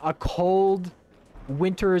like a cold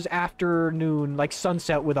winter's afternoon, like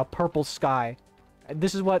sunset with a purple sky.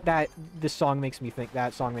 This is what this song makes me think.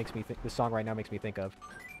 This song right now makes me think of.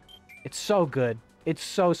 It's so good. It's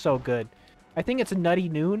so good. I think it's a Nutty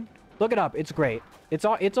Noon. Look it up. It's great. It's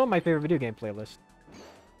on my favorite video game playlist.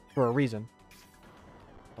 For a reason.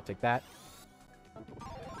 I'll take that.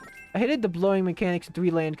 I hated the blowing mechanics in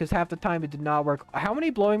 3D Land because half the time it did not work. How many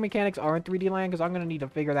blowing mechanics are in 3D Land? Because I'm going to need to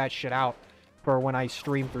figure that shit out for when I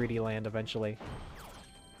stream 3D Land eventually.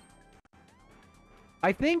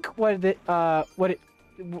 I think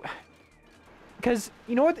because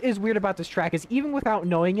you know what is weird about this track is even without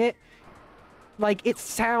knowing it, like, it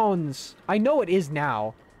sounds... I know it is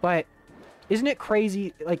now, but isn't it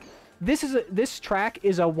crazy? Like, this track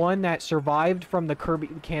is a one that survived from the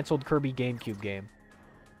canceled Kirby GameCube game.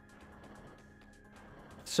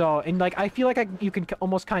 So, and like, I feel like you can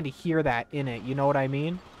almost kind of hear that in it, you know what I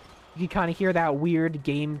mean? You can kind of hear that weird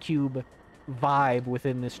GameCube vibe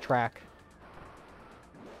within this track.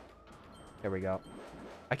 There we go.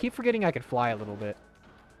 I keep forgetting I can fly a little bit.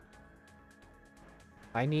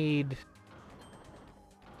 I need...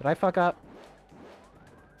 Did I fuck up?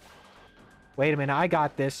 Wait a minute, I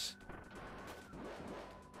got this.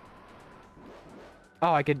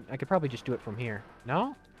 Oh, I could probably just do it from here.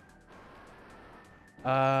 No? Do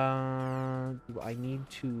I need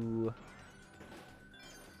to...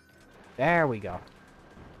 There we go.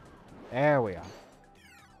 There we are.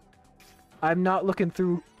 I'm not looking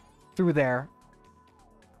through there.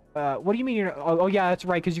 What do you mean you're... Oh, yeah, that's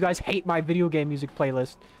right, because you guys hate my video game music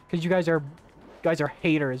playlist. Because you guys are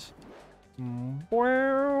haters. You know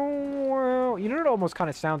what it almost kind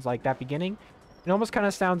of sounds like, that beginning? It almost kind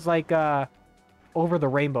of sounds like, Over the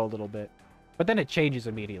Rainbow a little bit. But then it changes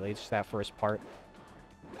immediately. It's just that first part.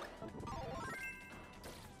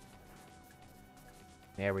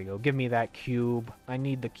 There we go. Give me that cube. I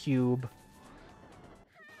need the cube.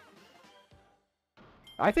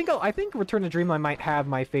 I think Return to Dreamland might have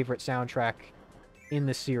my favorite soundtrack in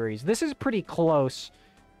the series. This is pretty close.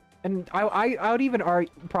 And I would even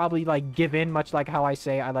probably, like, give in, much like how I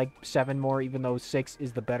say I like 7 more, even though 6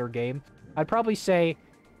 is the better game. I'd probably say,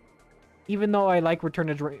 even though I like Return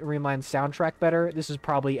to Dreamland's soundtrack better, this is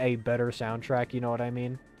probably a better soundtrack, you know what I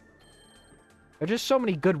mean? There's just so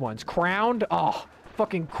many good ones. Crowned? Oh,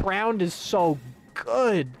 fucking Crowned is so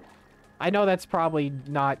good! I know that's probably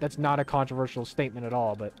not, that's not a controversial statement at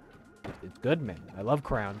all, but it's good, man. I love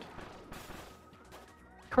Crowned.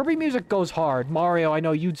 Kirby music goes hard. Mario, I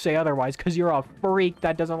know you'd say otherwise, because you're a freak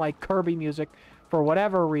that doesn't like Kirby music for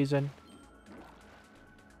whatever reason.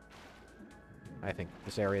 I think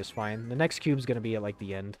this area is fine. The next cube's gonna be at, like,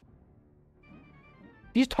 the end.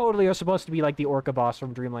 These totally are supposed to be, like, the Orca boss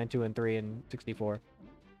from Dreamland 2 and 3 and 64.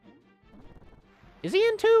 Is he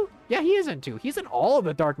in 2? Yeah, he is in 2. He's in all of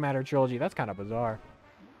the Dark Matter trilogy. That's kind of bizarre.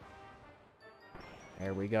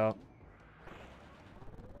 There we go.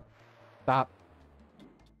 Stop.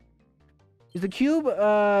 Is the cube,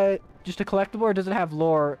 just a collectible, or does it have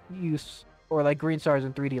lore use, or, like, green stars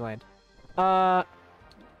in 3D Land?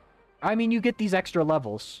 I mean, you get these extra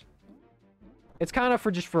levels. It's kind of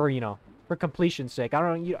for, you know, for completion's sake. I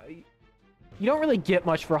don't know, you don't really get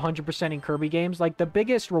much for 100%ing Kirby games. Like, the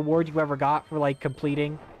biggest reward you ever got for, like,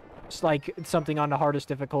 completing, like, something on the hardest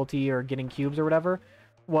difficulty or getting cubes or whatever,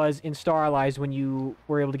 was in Star Allies when you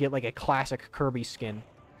were able to get, like, a classic Kirby skin.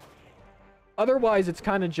 Otherwise, it's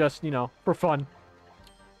kind of just, you know, for fun.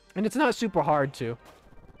 And it's not super hard, too.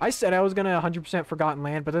 I said I was gonna 100% Forgotten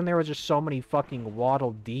Land, but then there was just so many fucking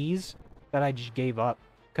Waddle Dees that I just gave up.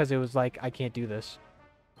 Because it was like, I can't do this.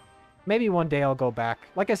 Maybe one day I'll go back.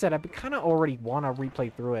 Like I said, I kind of already want to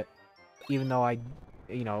replay through it. Even though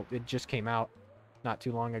you know, it just came out not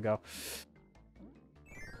too long ago.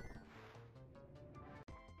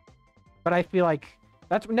 But I feel like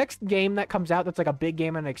that's the next game that comes out that's like a big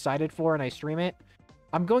game I'm excited for and I stream it.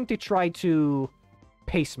 I'm going to try to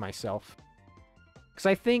pace myself. Because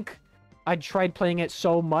I think I tried playing it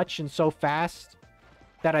so much and so fast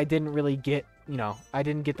that I didn't really get, you know, I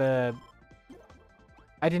didn't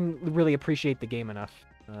really appreciate the game enough.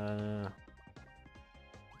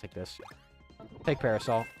 Take this. Take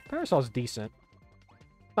Parasol. Parasol's decent.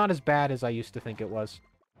 Not as bad as I used to think it was.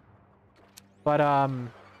 But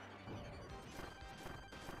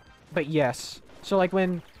yes. So, like,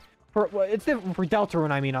 when... it's different for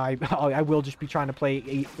Deltarune, I mean, I will just be trying to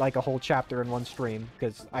play, like, a whole chapter in one stream.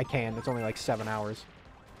 Because I can. It's only, like, 7 hours.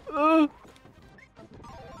 I'm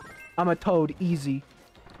a Toad. Easy.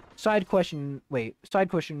 Side question. Wait. Side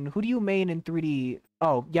question. Who do you main in 3D?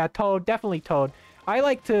 Oh, yeah, Toad. Definitely Toad. I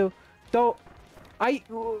like to... Though...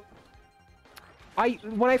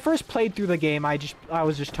 When I first played through the game, I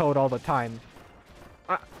was just Toad all the time.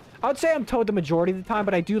 I would say I'm Toad the majority of the time,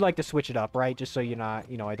 but I do like to switch it up, right? Just so you're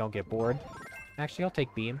not, you know, I don't get bored. Actually, I'll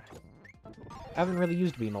take Beam. I haven't really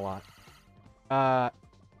used Beam a lot. But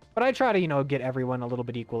I try to, you know, get everyone a little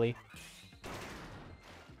bit equally.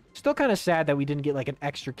 Still kind of sad that we didn't get, like, an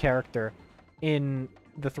extra character in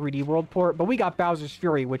the 3D World port, but we got Bowser's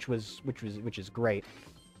Fury, which is great.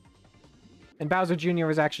 And Bowser Jr.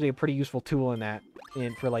 is actually a pretty useful tool in that,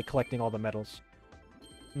 for like collecting all the medals.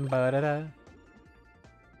 Ba-da-da.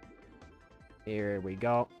 Here we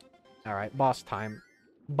go. All right, boss time.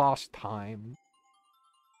 Boss time.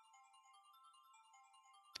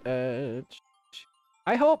 I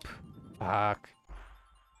hope. Fuck.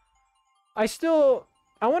 I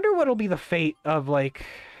wonder what'll be the fate of, like...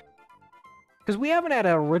 Because we haven't had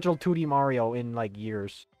an original 2D Mario in, like,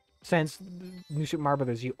 years. Since New Super Mario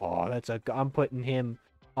Bros. U. Oh, I'm putting him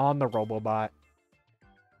on the Robobot.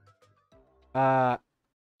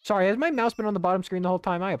 Sorry, has my mouse been on the bottom screen the whole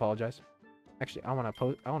time? I apologize. Actually, I want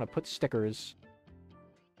to put stickers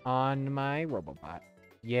on my Robobot.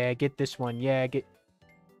 Yeah, get this one. Yeah,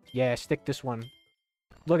 stick this one.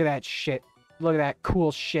 Look at that shit. Look at that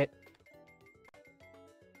cool shit.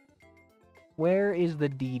 Where is the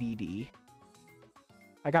DDD?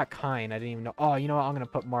 I got Kine. I didn't even know. Oh, you know what? I'm going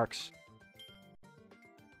to put Marks.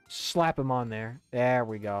 Slap him on there. There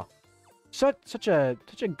we go. Such a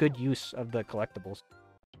good use of the collectibles.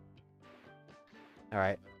 All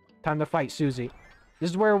right. Time to fight Susie.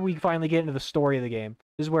 This is where we finally get into the story of the game.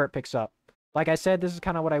 This is where it picks up. Like I said, this is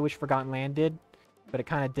kind of what I wish Forgotten Land did. But it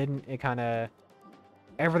kind of didn't. It kind of...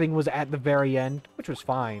 Everything was at the very end, which was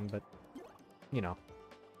fine, but... You know.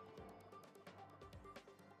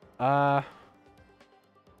 I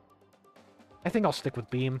think I'll stick with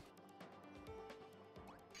Beam.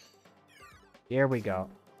 Here we go.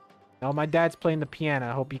 Now, my dad's playing the piano.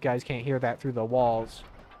 I hope you guys can't hear that through the walls.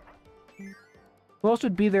 Who else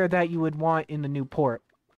would be there that you would want in the new port?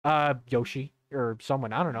 Yoshi. Or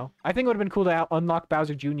someone. I don't know. I think it would have been cool to unlock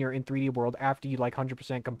Bowser Jr. in 3D World after you, like,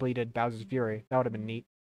 100% completed Bowser's Fury. That would have been neat.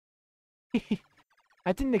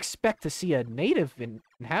 I didn't expect to see a native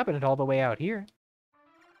inhabitant all the way out here.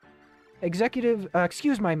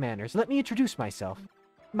 Excuse my manners. Let me introduce myself.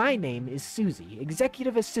 My name is Susie,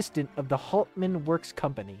 Executive Assistant of the Haltman Works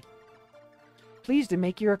Company. Pleased to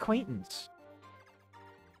make your acquaintance.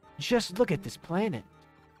 Just look at this planet.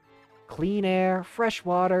 Clean air, fresh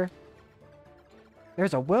water.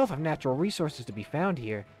 There's a wealth of natural resources to be found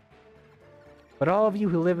here. But all of you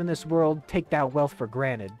who live in this world take that wealth for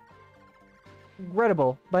granted.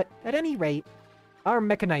 Regrettable, but at any rate, our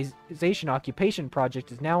mechanization occupation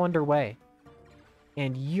project is now underway.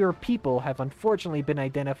 And your people have unfortunately been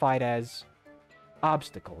identified as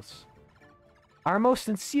obstacles. Our most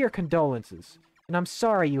sincere condolences, and I'm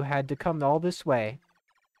sorry you had to come all this way.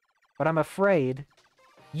 But I'm afraid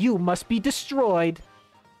you must be destroyed.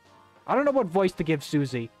 I don't know what voice to give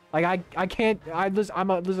Susie. Like, I can't, I'm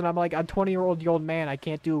like a 20-year-old man. I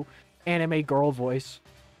can't do anime girl voice.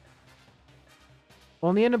 Well,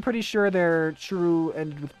 in the end, I'm pretty sure their true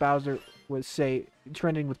end with Bowser was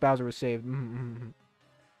trending with Bowser was saved.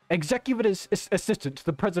 Executive Assistant to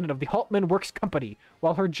the President of the Haltman Works Company.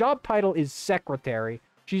 While her job title is Secretary,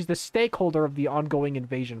 she's the stakeholder of the ongoing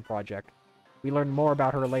invasion project. We learn more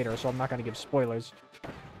about her later, so I'm not going to give spoilers.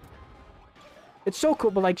 It's so cool,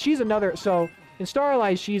 but, like, she's another... So, in Star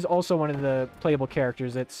Allies, she's also one of the playable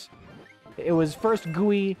characters. It was first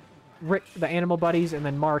Gooey, Rick, the Animal Buddies, and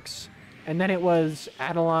then Marks. And then it was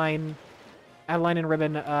Adeline and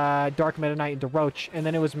Ribbon, Dark Meta Knight, and DeRoach. And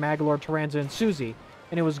then it was Magalore, Taranza, and Susie.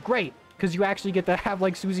 And it was great, because you actually get to have,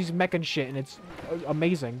 like, Susie's mech and shit, and it's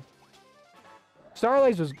amazing. Star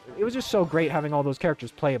Allies was just so great having all those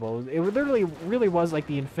characters playable. It literally really was like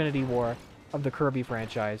the Infinity War of the Kirby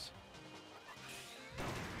franchise.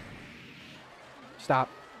 Stop.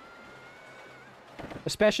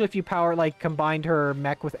 Especially if you combined her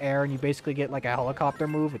mech with air and you basically get like a helicopter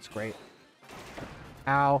move. It's great.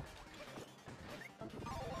 Ow.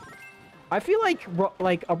 I feel like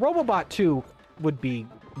a Robobot 2 would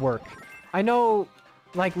work. I know,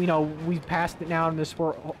 like, we've passed it now in this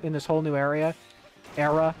whole new era,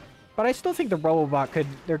 but I still think the Robobot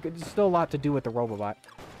there's still a lot to do with the Robobot.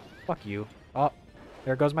 Fuck you. Oh,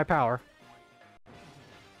 there goes my power.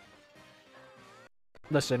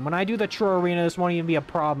 Listen, when I do the True Arena, this won't even be a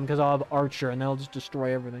problem because I'll have Archer and they'll just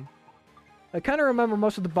destroy everything. I kind of remember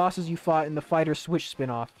most of the bosses you fought in the Fighter Switch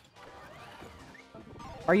spin-off.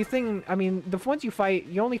 Are you thinking? I mean, the ones you fight,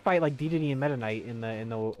 you only fight like Dedede and Meta Knight in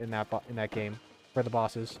that game for the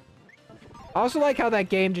bosses. I also like how that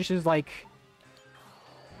game just is like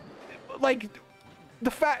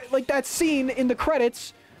that scene in the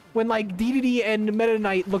credits when like Dedede and Meta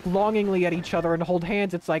Knight look longingly at each other and hold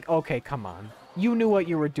hands. It's like, okay, come on, you knew what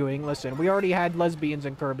you were doing. Listen, we already had lesbians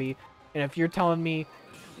in Kirby, and if you're telling me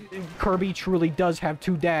Kirby truly does have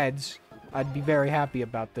two dads, I'd be very happy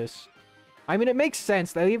about this. I mean, it makes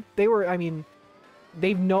sense. They were, I mean,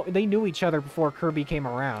 they knew each other before Kirby came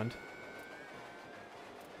around.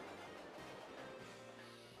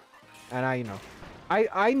 And you know,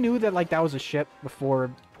 I knew that, like, that was a ship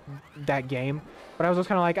before that game. But I was just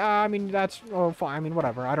kind of like, I mean, that's, oh, fine. I mean,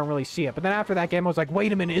 whatever. I don't really see it. But then after that game, I was like,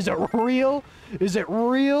 wait a minute. Is it real? Is it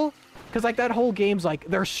real? Because, like, that whole game's like,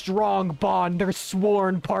 they're strong bond. They're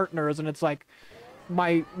sworn partners. And it's like,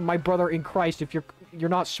 my brother in Christ, if you're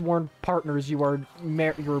not sworn partners, you're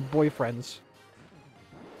boyfriends.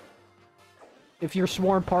 If you're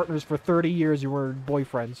sworn partners for 30 years, you were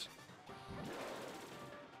boyfriends.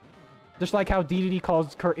 Just like how DDD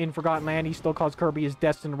calls in Forgotten Land, he still calls Kirby his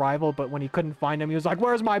destined rival, but when he couldn't find him, he was like,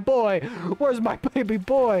 where's my boy? Where's my baby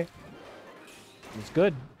boy? It's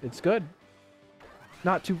good. It's good.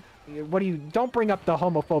 Not too... Don't bring up the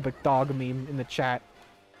homophobic dog meme in the chat.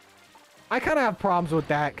 I kind of have problems with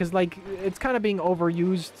that, because, like, it's kind of being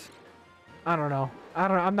overused. I don't know.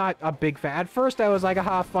 I'm not a big fan. At first, I was like,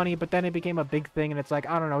 aha, funny, but then it became a big thing, and it's like,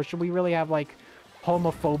 I don't know, should we really have, like,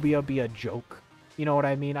 homophobia be a joke? You know what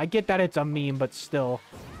I mean? I get that it's a meme, but still.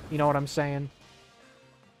 You know what I'm saying?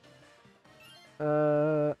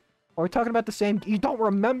 Are we talking about the same... You don't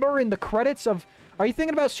remember in the credits of... Are you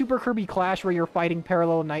thinking about Super Kirby Clash where you're fighting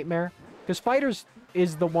Parallel Nightmare? Because Fighters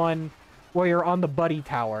is the one where you're on the buddy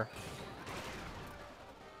tower.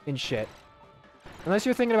 And shit. Unless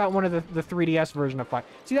you're thinking about one of the 3DS version of Fight.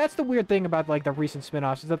 See, that's the weird thing about, like, the recent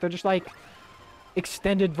spin-offs, is that they're just, like,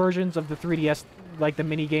 extended versions of the 3DS, like the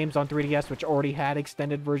mini games on 3DS, which already had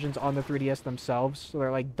extended versions on the 3DS themselves. So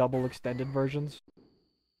they're like double extended versions.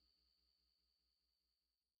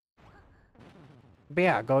 But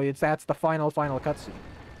yeah, that's the final cutscene.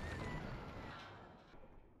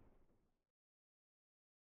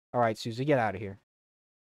 Alright, Susie, get out of here.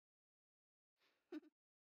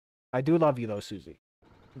 I do love you though, Susie.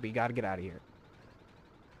 But you gotta get out of here.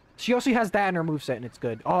 She also has that in her moveset, and it's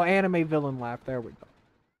good. Oh, anime villain laugh. There we go.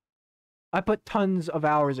 I put tons of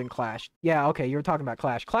hours in Clash. Yeah, okay, you were talking about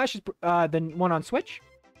Clash. Clash is the one on Switch.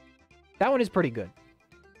 That one is pretty good.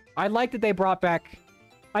 I like that they brought back...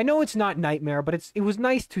 I know it's not Nightmare, but it was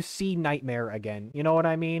nice to see Nightmare again. You know what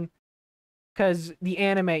I mean? Because the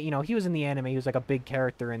anime, you know, he was in the anime. He was like a big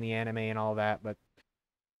character in the anime and all that, but...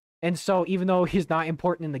 And so, even though he's not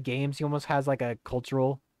important in the games, he almost has like a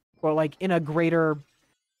cultural... Or like in a greater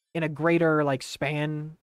like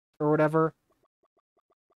span or whatever.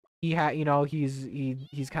 You know,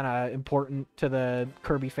 he's kind of important to the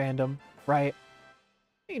Kirby fandom, right?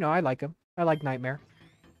 You know, I like him. I like Nightmare.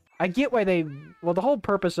 I get why well, the whole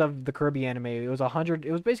purpose of the Kirby anime, it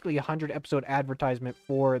was basically a 100 episode advertisement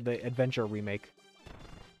for the Adventure remake.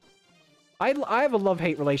 I have a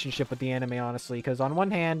love-hate relationship with the anime, honestly, because on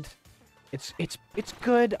one hand, it's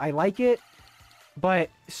good, I like it,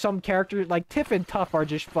 but some characters, like Tiff and Tuff, are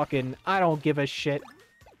just fucking, I don't give a shit.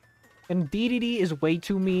 And DDD is way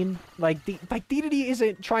too mean. Like DDD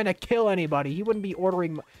isn't trying to kill anybody. He wouldn't be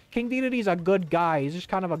ordering... King DDD's a good guy. He's just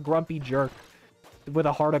kind of a grumpy jerk with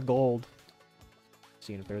a heart of gold.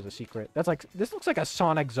 Seeing if there's a secret. That's like... This looks like a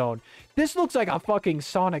Sonic Zone. This looks like a fucking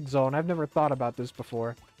Sonic Zone. I've never thought about this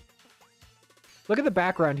before. Look at the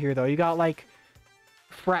background here, though. You got, like...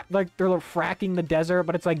 like, they're fracking the desert,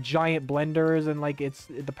 but it's, like, giant blenders, and, like,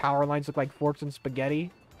 the power lines look like forks and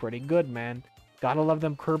spaghetti. Pretty good, man. Gotta love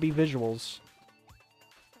them Kirby visuals.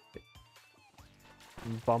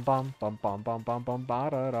 Bum bum bum bum bum bum bum ba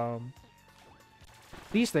da dum.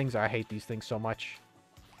 These things, I hate these things so much.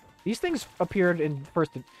 These things appeared in first...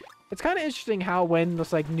 It's kind of interesting how when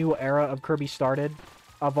this, like, new era of Kirby started,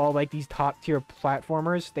 of all, like, these top-tier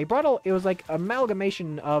platformers, they brought it was, like,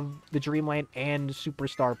 amalgamation of the Dreamland and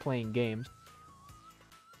Superstar playing games.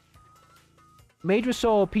 Mage was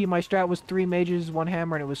so OP, my strat was 3 mages, 1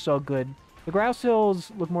 hammer, and it was so good. The grass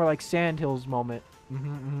hills look more like sand hills moment.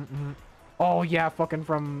 Oh, yeah, fucking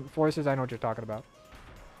from Forces, I know what you're talking about.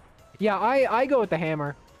 Yeah, I go with the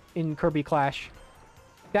hammer in Kirby Clash.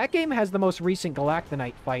 That game has the most recent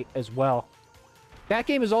Galactonite fight as well. That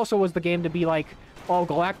game was the game to be like, oh,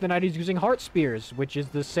 Galactonite is using Heart Spears, which is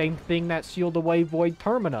the same thing that sealed away Void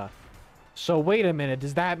Termina. So wait a minute,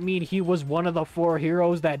 does that mean he was one of the 4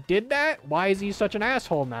 heroes that did that? Why is he such an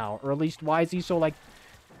asshole now? Or at least, why is he so, like,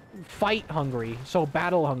 fight hungry, so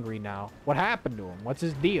battle hungry now? What happened to him? What's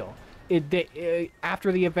his deal?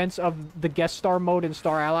 After the events of the guest star mode in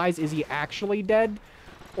Star Allies, is he actually dead?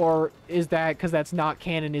 Or is that, because that's not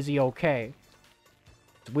canon, is he okay?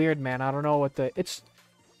 It's weird, man. I don't know what it's...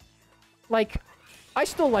 Like, I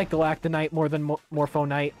still like Galactonite more than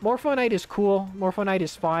Morphonite. Morphonite is cool. Morphonite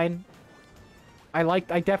is fine. I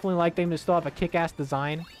definitely like them to still have a kick-ass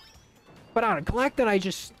design. But I don't know, Galactonite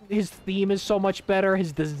just... His theme is so much better.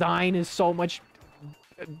 His design is so much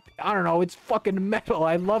I don't know, it's fucking metal.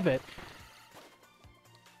 I love it.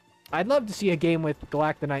 I'd love to see a game with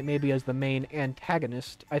Galactonite maybe as the main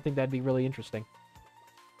antagonist. I think that'd be really interesting.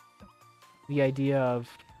 The idea of...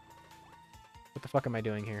 What the fuck am I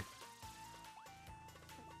doing here?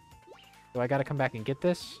 Do I gotta come back and get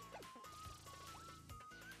this?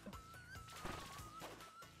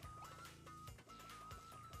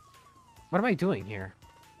 What am I doing here?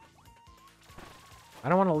 I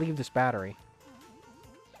don't want to leave this battery.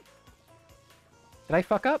 Did I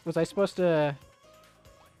fuck up? Was I supposed to...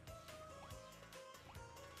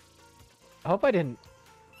 I hope I didn't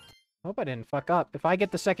fuck up. If I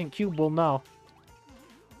get the second cube, we'll know.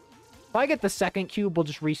 If I get the second cube, we'll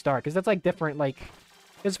just restart. Because that's, like, different, like...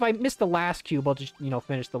 Because if I miss the last cube, I'll just, you know,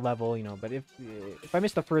 finish the level, you know. But if I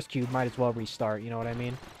miss the first cube, might as well restart, you know what I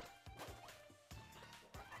mean?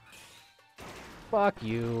 Fuck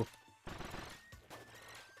you.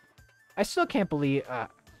 I still can't believe...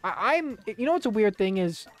 I'm... You know what's a weird thing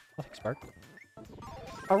is... Oh, thanks, Spark.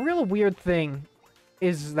 A real weird thing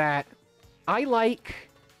is that I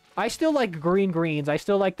still like green greens. I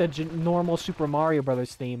still like the normal Super Mario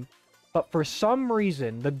Brothers theme. But for some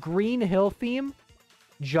reason, the Green Hill theme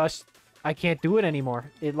just... I can't do it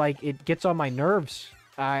anymore. It gets on my nerves.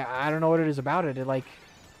 I don't know what it is about it.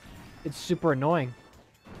 It's super annoying.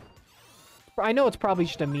 I know it's probably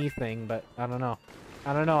just a me thing, but I don't know.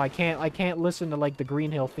 I don't know. I can't listen to, like, the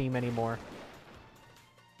Green Hill theme anymore.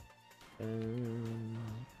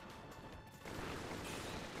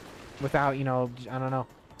 Without, you know, I don't know.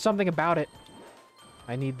 Something about it.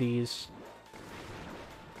 I need these.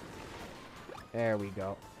 There we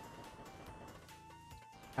go.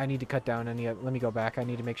 I need to cut down any... Let me go back. I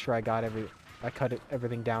need to make sure I got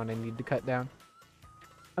everything down I need to cut down.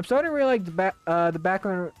 I'm starting to really like the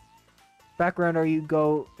background are you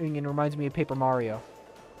going and reminds me of Paper Mario.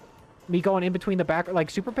 Me going in between the back, like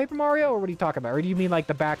Super Paper Mario, or what are you talking about? Or do you mean like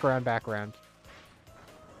the background?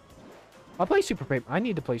 I'll play Super Paper. I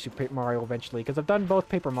need to play Super Paper Mario eventually because I've done both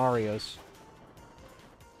Paper Marios.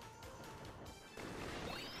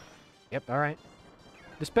 Yep, alright.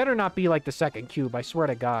 This better not be like the second cube, I swear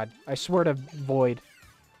to God. I swear to Void.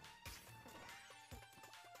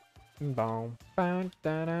 Boom. I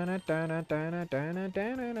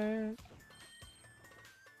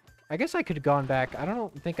guess I could have gone back. I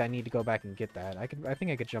don't think I need to go back and get that. I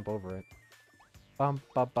think I could jump over it.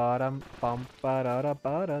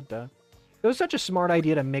 It was such a smart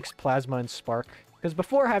idea to mix Plasma and Spark. Because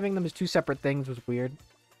before, having them as two separate things was weird.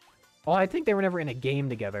 Well, I think they were never in a game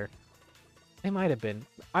together. They might have been.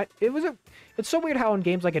 It's so weird how in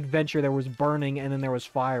games like Adventure there was burning and then there was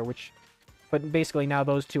fire, which... But basically now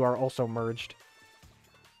those two are also merged.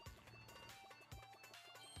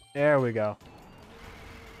 There we go.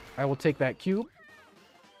 I will take that cube.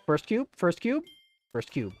 First cube. The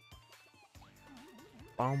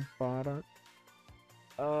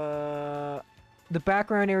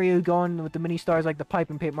background area going with the mini stars like the pipe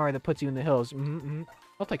and Paper Mario that puts you in the hills.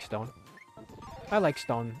 I'll take stone. I like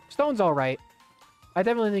stone. Stone's alright. I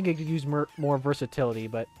definitely think it could use more versatility,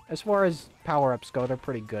 but as far as power-ups go, they're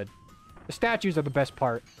pretty good. The statues are the best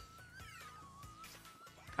part.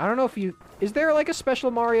 I don't know if you... Is there, like, a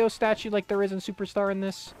special Mario statue like there is in Superstar in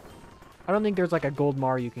this? I don't think there's, like, a gold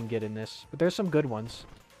Mario you can get in this. But there's some good ones.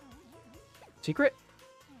 Secret?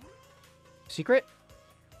 Secret?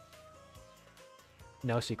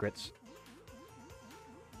 No secrets.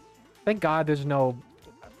 Thank God there's no...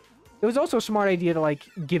 It was also a smart idea to, like,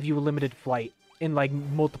 give you a limited flight in, like,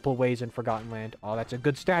 multiple ways in Forgotten Land. Oh, that's a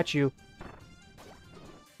good statue.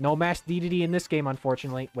 No mass DDD in this game,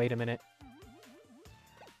 unfortunately. Wait a minute.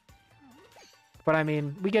 But, I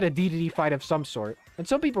mean, we get a DDD fight of some sort. And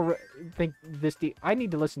some people think this... I need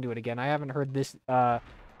to listen to it again. I haven't heard this, the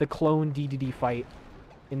clone DDD fight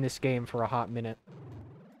in this game for a hot minute.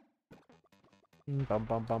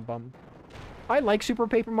 I like Super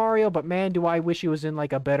Paper Mario, but man, do I wish it was in,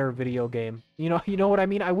 like, a better video game. You know what I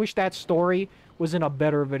mean? I wish that story was in a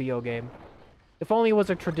better video game. If only it was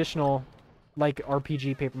a traditional, like,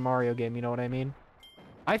 RPG Paper Mario game, you know what I mean?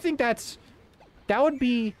 I think that would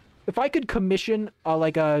be... If I could commission,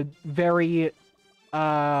 like, a very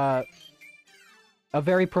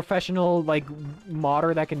professional, like,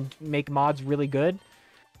 modder that can make mods really good,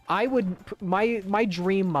 I would... My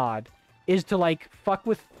dream mod is to, like, fuck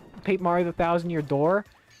with Paper Mario the Thousand Year Door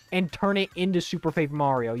and turn it into Super Paper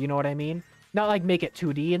Mario, you know what I mean? Not, like, make it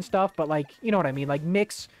 2D and stuff, but, like, you know what I mean? Like,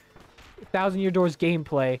 mix Thousand Year Door's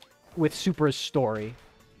gameplay with Super's story.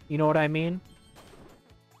 You know what I mean?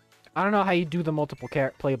 I don't know how you do the multiple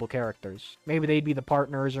playable characters. Maybe they'd be the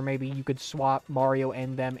partners, or maybe you could swap Mario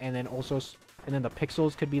and them, and then also... And then the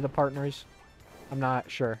pixels could be the partners. I'm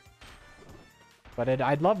not sure. But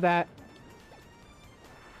I'd love that.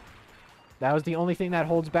 That was the only thing that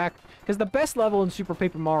holds back. Because the best level in Super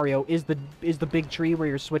Paper Mario is the big tree where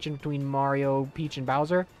you're switching between Mario, Peach, and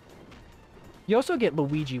Bowser. You also get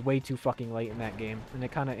Luigi way too fucking late in that game. And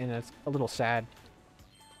it's a little sad.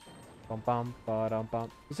 Bum bum ba dum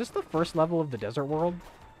bum. Is this the first level of the desert world?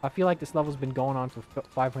 I feel like this level's been going on for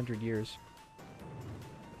 500 years.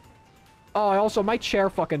 Oh, also, my chair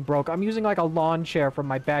fucking broke. I'm using, like, a lawn chair from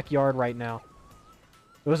my backyard right now.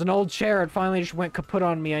 It was an old chair. It finally just went kaput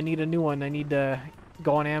on me. I need a new one. I need to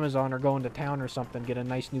go on Amazon or go into town or something. Get a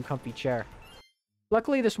nice new comfy chair.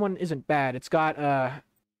 Luckily, this one isn't bad. It's got,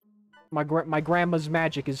 my grandma's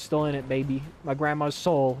magic is still in it, baby. My grandma's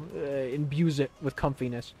soul imbues it with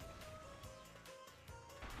comfiness.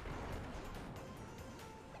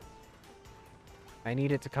 I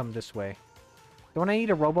need it to come this way. Don't I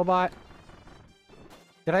need a Robobot?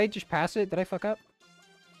 Did I just pass it? Did I fuck up?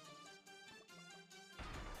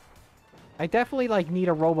 I definitely, like, need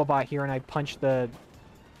a Robobot here, and I punch the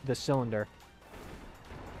cylinder.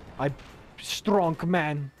 I'm strong,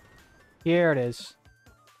 man. Here it is.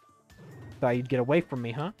 Thought you'd get away from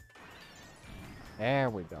me, huh?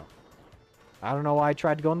 There we go. I don't know why I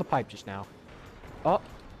tried to go in the pipe just now. Oh.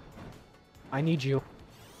 I need you.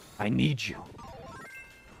 I need you.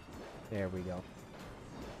 There we go.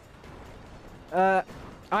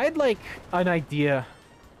 I had, like, an idea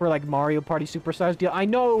for, like, Mario Party Superstars deal. I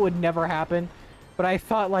know it would never happen, but I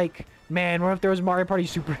thought, like, man, what if there was Mario Party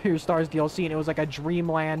Superstars DLC and it was, like, a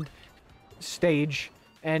Dreamland stage,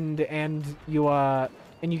 and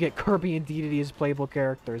you get Kirby and Dedede as playable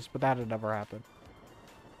characters, but that would never happen.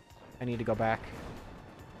 I need to go back.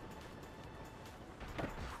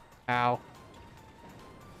 Ow.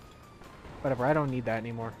 Whatever, I don't need that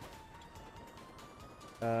anymore.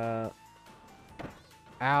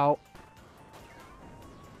 Ow.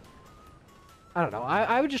 I don't know.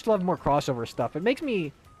 I would just love more crossover stuff. It makes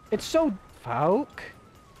me... It's so... Fuck.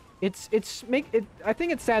 I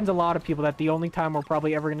think it saddens a lot of people that the only time we're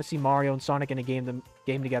probably ever going to see Mario and Sonic in a game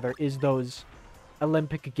together is those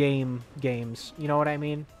Olympic games. You know what I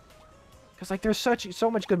mean? Because, like, there's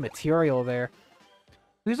so much good material there.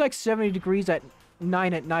 It was like 70 degrees at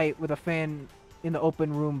 9 at night with a fan in the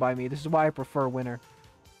open room by me. This is why I prefer winter.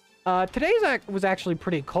 Today's was actually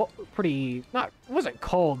pretty cold. It wasn't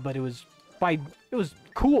cold, but it was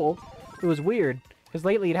cool. It was weird because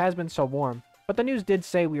lately it has been so warm. But the news did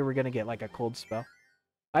say we were gonna get like a cold spell.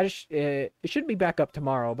 It should be back up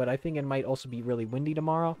tomorrow, but I think it might also be really windy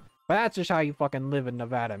tomorrow. But that's just how you fucking live in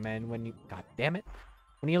Nevada, man. God damn it,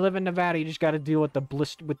 when you live in Nevada, you just got to deal with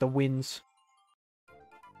the winds.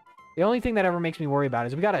 The only thing that ever makes me worry about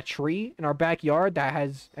is we got a tree in our backyard that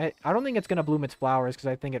has... I don't think it's going to bloom its flowers because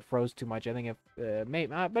I think it froze too much. I think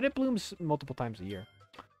but it blooms multiple times a year.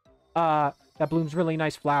 That blooms really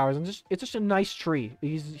nice flowers. And it's just a nice tree.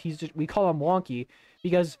 We call him Wonky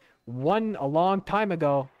because a long time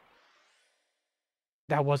ago...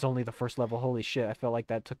 That was only the first level. Holy shit. I felt like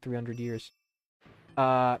that took 300 years.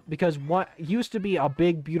 Because what used to be a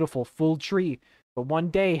big, beautiful, full tree... But one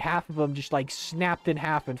day, half of them just, like, snapped in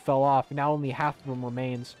half and fell off. And now only half of them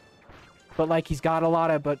remains. But, like, he's got a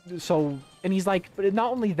lot of... And he's, like... But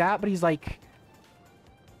not only that, but he's, like...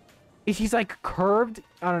 He's, like, curved.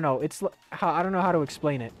 I don't know. I don't know how to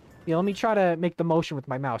explain it. Yeah, let me try to make the motion with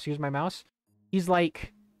my mouse. Here's my mouse. He's,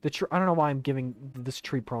 like... I don't know why I'm giving this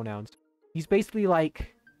tree pronouns. He's basically,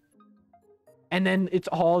 like... And then it's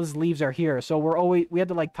all his leaves are here. So we had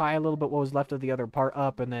to, like, tie a little bit what was left of the other part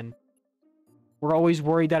up. And then... We're always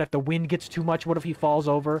worried that if the wind gets too much, what if he falls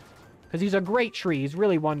over? Because he's a great tree. He's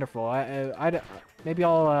really wonderful. Maybe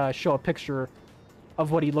I'll show a picture of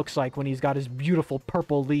what he looks like when he's got his beautiful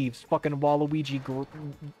purple leaves. Fucking Waluigi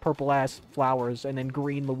purple-ass flowers and then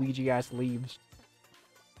green Luigi-ass leaves.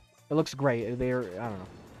 It looks great. I don't know.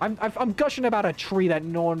 I'm gushing about a tree that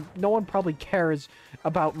no one probably cares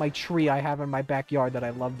about my tree I have in my backyard that I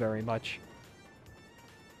love very much.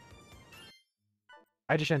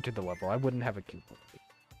 I just entered the level. I wouldn't have a cute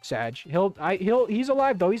Sag. He's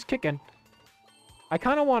alive though. He's kicking. I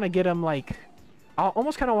kind of want to get him like... I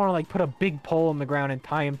almost kind of want to like put a big pole in the ground and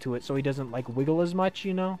tie him to it so he doesn't like wiggle as much,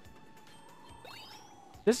 you know?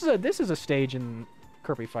 This is a stage in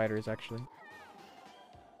Kirby Fighters actually.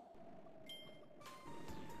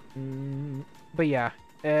 But yeah.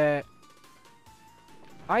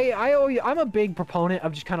 I'm a big proponent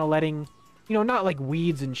of just kind of letting, you know, not like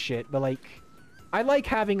weeds and shit, but like... I like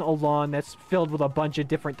having a lawn that's filled with a bunch of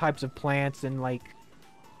different types of plants and, like...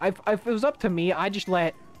 If it was up to me, I just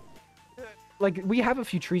let... Like, we have a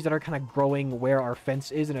few trees that are kind of growing where our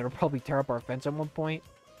fence is, and it'll probably tear up our fence at one point.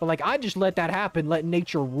 But, like, I just let that happen. Let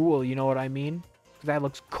nature rule, you know what I mean? That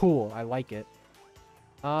looks cool. I like it.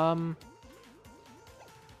 I'll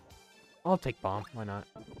take bomb. Why not?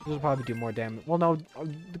 This will probably do more damage. Well, no.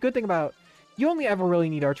 The good thing about... You only ever really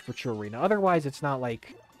need Arch for True Arena. Otherwise, it's not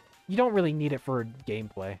like... You don't really need it for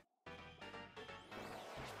gameplay.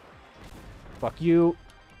 Fuck you.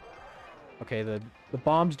 Okay, the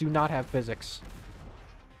bombs do not have physics.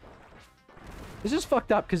 This is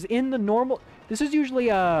fucked up, because in the normal... This is usually,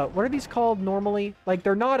 what are these called normally? Like,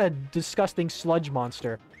 they're not a disgusting sludge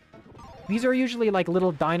monster. These are usually, like,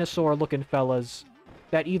 little dinosaur-looking fellas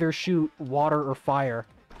that either shoot water or fire.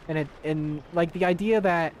 And like, the idea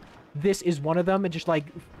that this is one of them and just, like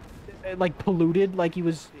polluted, like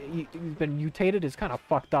he's been mutated is kind of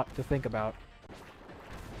fucked up to think about.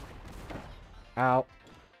 Ow.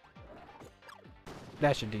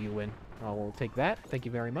 That should do you in. Oh, we'll take that. Thank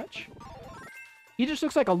you very much. He just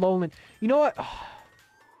looks like a lowland... You know what?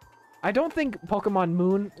 I don't think Pokemon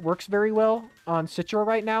Moon works very well on Citra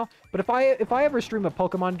right now. But if I ever stream a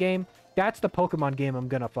Pokemon game, that's the Pokemon game I'm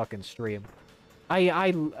gonna fucking stream.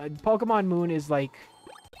 Pokemon Moon is like...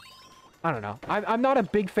 I don't know. I'm not a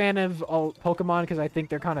big fan of Pokemon because I think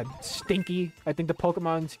they're kind of stinky. I think the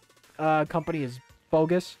Pokemon company is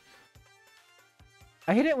bogus.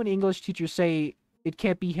 I hate it when English teachers say it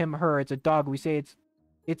can't be him, her. It's a dog. We say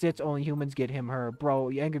it's only humans get him, her. Bro,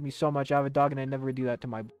 you angered me so much. I have a dog and I never do that to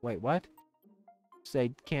my... Wait, what?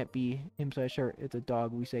 Say can't be him slash her. It's a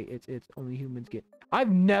dog. We say it's only humans get...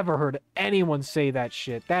 I've never heard anyone say that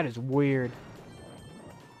shit. That is weird.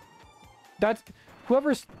 That's...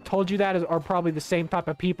 Whoever's told you that are probably the same type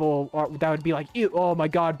of people that would be like, ew, oh my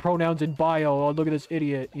god, pronouns in bio. Oh, look at this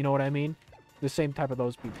idiot. You know what I mean? The same type of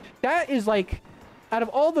those people. That is like... Out of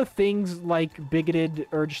all the things like bigoted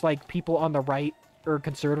or just like people on the right or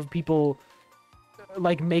conservative people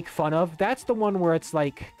like make fun of, that's the one where it's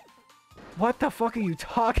like, what the fuck are you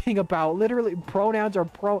talking about? Literally, pronouns are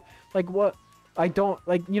like what? I don't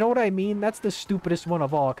like, you know what I mean? That's the stupidest one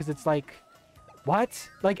of all, because it's like, what?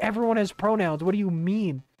 Like everyone has pronouns. What do you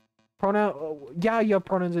mean? Yeah, you have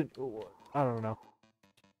pronouns. I don't know.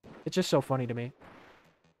 It's just so funny to me.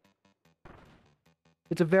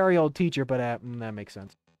 It's a very old teacher, but that makes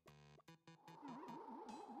sense.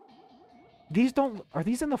 These don't... Are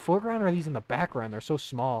these in the foreground or are these in the background? They're so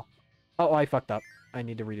small. Oh, I fucked up. I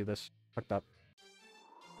need to redo this. Fucked up.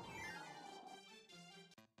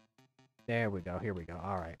 There we go. Here we go.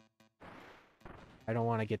 Alright. I don't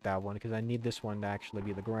want to get that one because I need this one to actually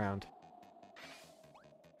be the ground.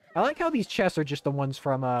 I like how these chests are just the ones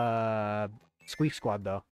from Squeak Squad,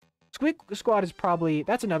 though. Squeak Squad is probably...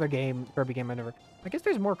 That's another game, Kirby game I never... I guess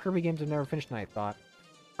there's more Kirby games I've never finished than I thought.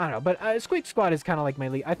 I don't know, but Squeak Squad is kind of like my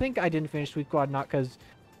lead. I think I didn't finish Squeak Squad not because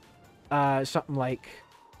something like,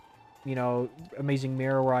 you know, Amazing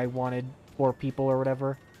Mirror where I wanted 4 people or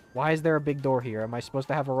whatever. Why is there a big door here? Am I supposed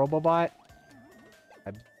to have a Robobot?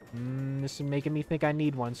 This is making me think I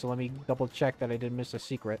need one, so let me double check that I didn't miss a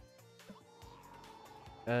secret.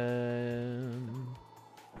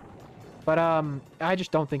 But I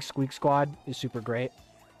just don't think Squeak Squad is super great.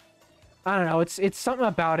 I don't know, it's something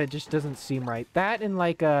about it just doesn't seem right. That and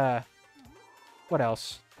like what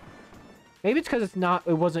else? Maybe it's because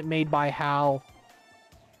it wasn't made by HAL.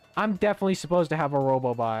 I'm definitely supposed to have a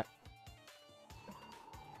Robobot.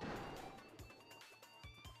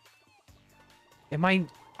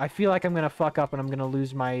 I feel like I'm gonna fuck up and I'm gonna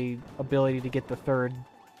lose my ability to get the third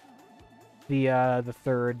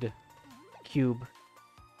cube.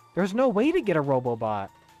 There's no way to get a Robobot.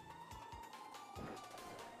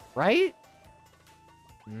 Right?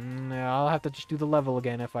 I'll have to just do the level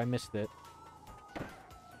again if I missed it.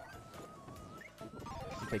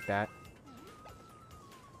 Take that.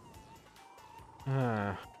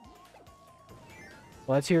 Well,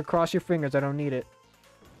 let's hear cross your fingers. I don't need it.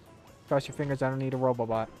 Cross your fingers. I don't need a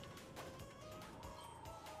Robobot.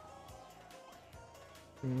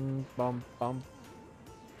 Bum, bum.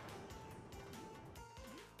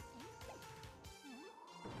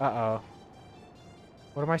 Uh-oh.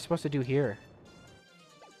 What am I supposed to do here?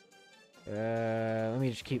 Let me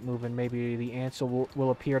just keep moving. Maybe the answer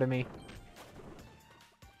will appear to me.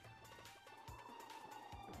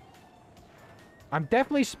 I'm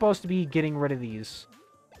definitely supposed to be getting rid of these.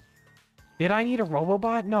 Did I need a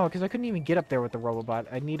Robobot? No, because I couldn't even get up there with the Robobot.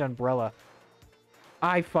 I need Umbrella.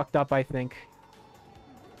 I fucked up, I think.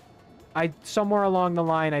 Somewhere along the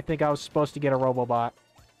line, I think I was supposed to get a Robobot.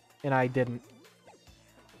 And I didn't.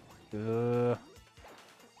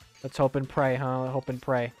 Let's hope and pray, huh? Hope and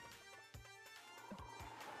pray.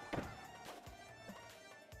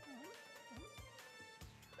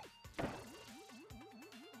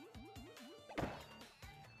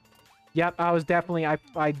 Yep, I was definitely...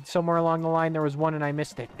 I somewhere along the line, there was one and I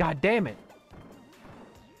missed it. God damn it.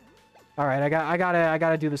 Alright, I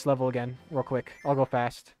gotta do this level again, real quick. I'll go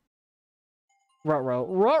fast. Ruh-roh.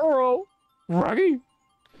 Ruh-roh! Ruggy!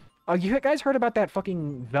 Oh, you guys heard about that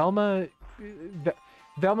fucking Velma?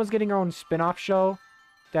 Velma's getting her own spin-off show.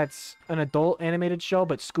 That's an adult animated show,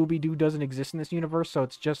 but Scooby-Doo doesn't exist in this universe, so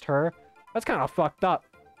it's just her. That's kind of fucked up.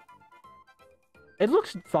 It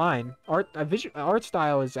looks fine. Art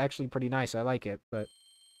style is actually pretty nice. I like it, but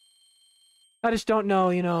I just don't know,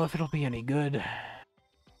 you know, if it'll be any good.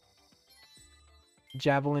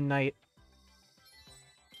 Javelin Knight.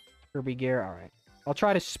 Kirby gear. Alright. I'll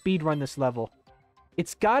try to speedrun this level.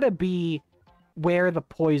 It's gotta be where the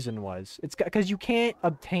poison was. It's because you can't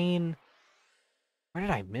obtain... Where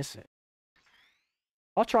did I miss it?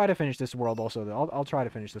 I'll try to finish this world also, though. I'll try to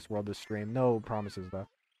finish this world this stream. No promises, though.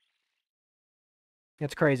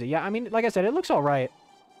 It's crazy. Yeah, I mean, like I said, it looks alright.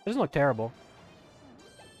 It doesn't look terrible.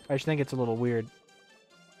 I just think it's a little weird.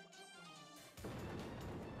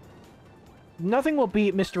 Nothing will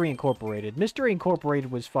beat Mystery Incorporated. Mystery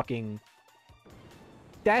Incorporated was fucking...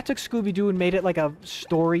 That took Scooby-Doo and made it like a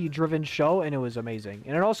story-driven show, and it was amazing.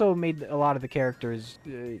 And it also made a lot of the characters,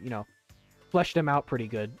 you know, fleshed them out pretty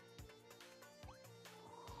good.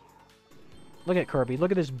 Look at Kirby.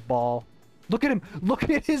 Look at this ball. Look at him. Look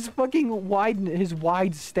at his fucking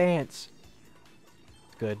wide stance.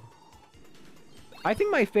 It's good. I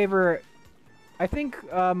think my favorite...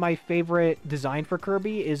 my favorite design for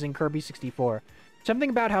Kirby is in Kirby 64.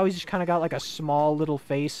 Something about how he's just kind of got like a small little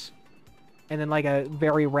face and then like a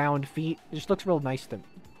very round feet. It just looks real nice to me.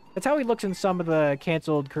 That's how he looks in some of the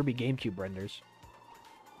canceled Kirby GameCube renders.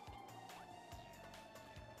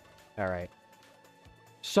 Alright.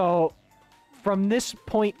 So, from this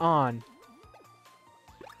point on,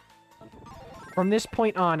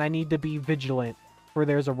 I need to be vigilant for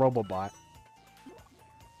there's a Robobot.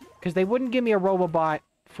 Because they wouldn't give me a Robobot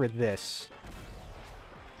for this.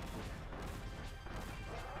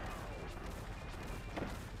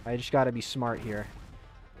 I just gotta be smart here.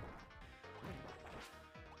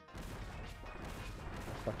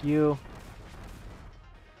 Fuck you.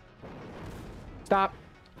 Stop.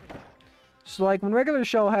 So, like, when regular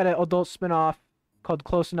show had an adult spin-off called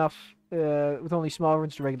Close Enough, with only small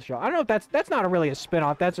reference to regular show. I don't know if that's not really a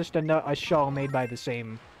spin-off. That's just a show made by the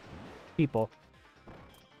same people.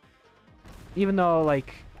 Even though,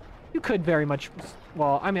 like, you could very much...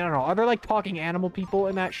 Well, I mean, I don't know. Are there, like, talking animal people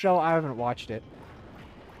in that show? I haven't watched it.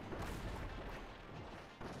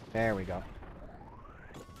 There we go.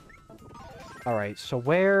 Alright, so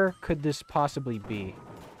where could this possibly be?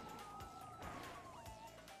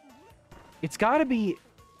 It's gotta be...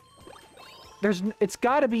 It's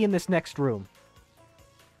gotta be in this next room.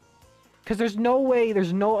 Because there's no way,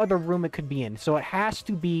 there's no other room it could be in. So it has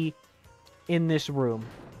to be in this room.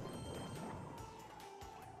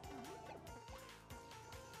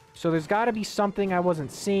 So there's gotta be something I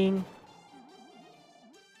wasn't seeing.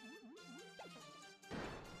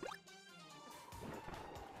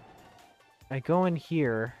 I go in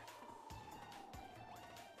here.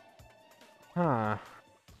 Huh.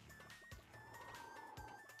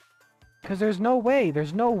 Because there's no way.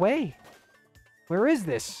 There's no way. Where is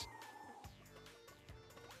this?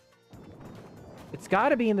 It's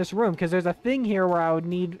gotta be in this room, because there's a thing here where I would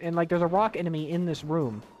need... And, like, there's a rock enemy in this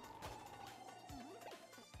room.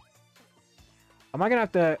 Am I gonna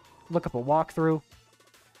have to look up a walkthrough?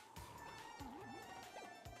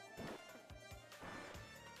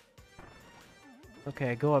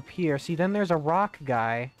 Okay, go up here. See, then there's a rock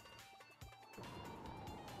guy.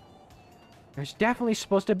 There's definitely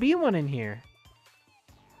supposed to be one in here.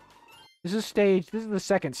 This is the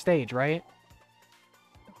second stage, right?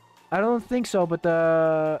 I don't think so, but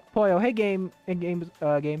the... Poyo, hey games.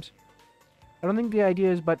 I don't think the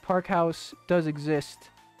idea is, but Park House does exist.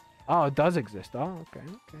 Oh, it does exist. Oh, okay,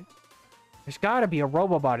 okay. There's gotta be a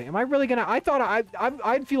Robobot. Am I really gonna... I thought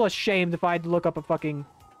I'd feel ashamed if I had to look up a fucking...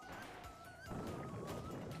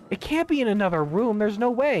 It can't be in another room. There's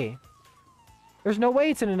no way. There's no way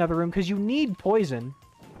it's in another room, because you need poison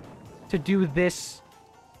to do this.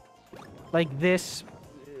 Like this.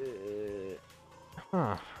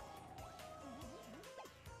 Huh.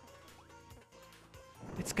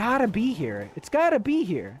 It's gotta be here. It's gotta be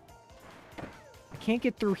here. I can't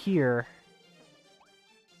get through here.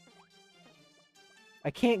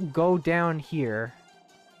 I can't go down here.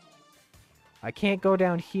 I can't go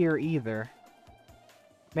down here either.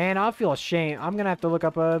 Man, I'll feel ashamed. I'm gonna have to look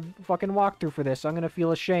up a fucking walkthrough for this. I'm gonna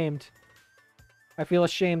feel ashamed. I feel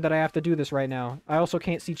ashamed that I have to do this right now. I also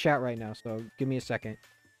can't see chat right now, so give me a second.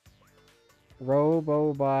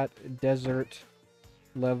 Robobot Desert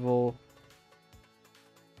level...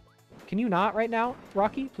 Can you not right now,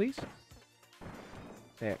 Rocky, please?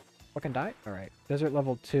 There. Fucking die? Alright. Desert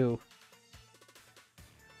level 2.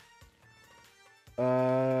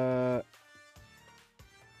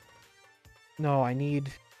 No, I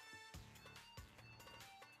need...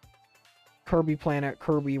 Kirby Planet,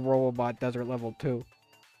 Kirby Robobot, Desert level 2.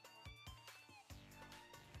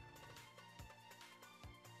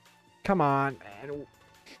 Come on, man.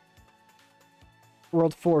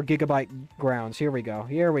 World 4 gigabyte grounds. Here we go.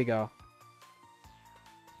 Here we go.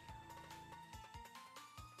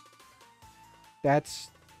 That's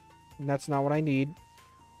not what I need.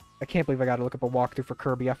 I can't believe I gotta look up a walkthrough for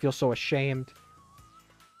Kirby. I feel so ashamed.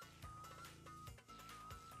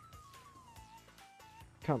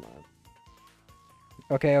 Come on.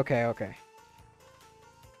 Okay, okay, okay.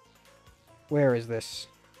 Where is this?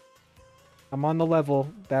 I'm on the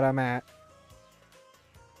level that I'm at.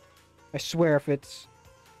 I swear if it's...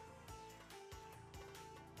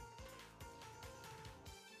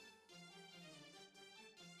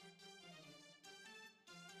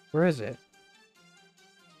 Where is it?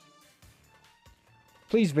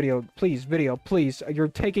 Please, video. Please, video. Please. You're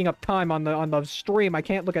taking up time on the stream. I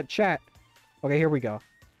can't look at chat. Okay, here we go.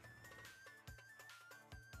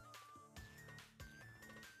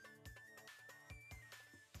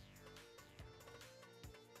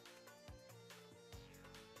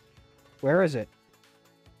 Where is it?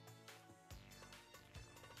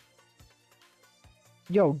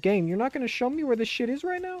 Yo, game, you're not gonna show me where this shit is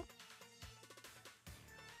right now?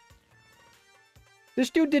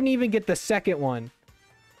 This dude didn't even get the second one.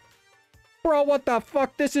 Bro, what the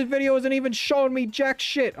fuck? This video isn't even showing me jack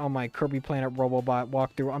shit. Oh my Kirby Planet Robobot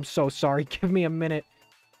walkthrough. I'm so sorry. Give me a minute.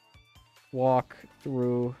 Walk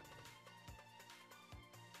through.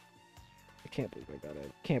 I can't believe I got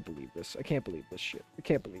it. I can't believe this. I can't believe this shit. I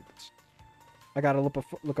can't believe this. I gotta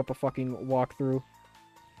look up a fucking walkthrough.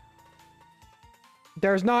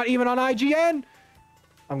 There's not even on IGN!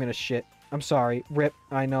 I'm gonna shit. I'm sorry. Rip.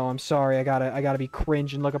 I know, I'm sorry. I gotta be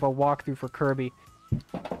cringe and look up a walkthrough for Kirby.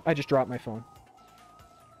 I just dropped my phone.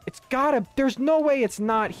 It's gotta... There's no way it's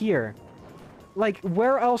not here. Like,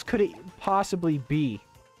 where else could it possibly be?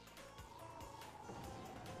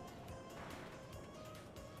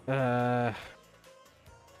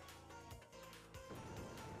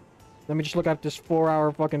 Let me just look up this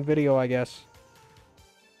 4-hour fucking video, I guess.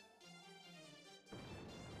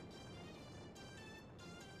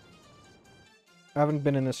 I haven't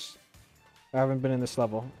been in this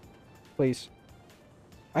level. Please.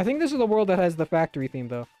 I think this is the world that has the factory theme,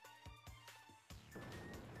 though.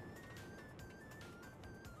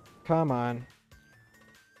 Come on.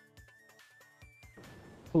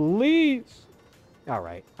 Please!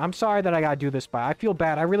 Alright. I'm sorry that I gotta do this, but I feel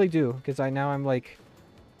bad. I really do. Because now I'm, like,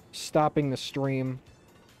 stopping the stream.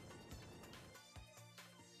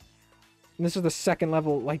 And this is the second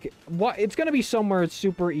level. Like, what? It's gonna be somewhere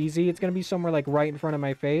super easy. It's gonna be somewhere, like, right in front of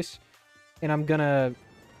my face. And I'm gonna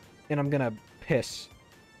piss.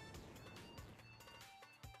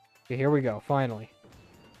 Okay, here we go. Finally.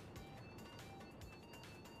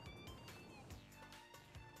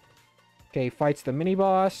 Okay, fights the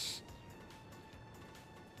mini-boss.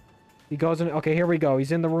 He goes in... Okay, here we go.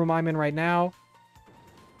 He's in the room I'm in right now.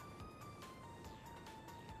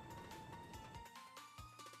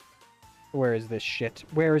 Where is this shit?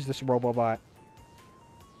 Where is this Robobot?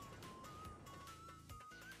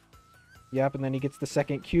 Yep, and then he gets the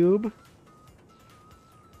second cube.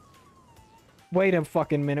 Wait a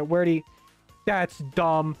fucking minute. Where'd he... That's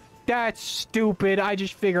dumb. That's stupid. I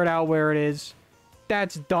just figured out where it is.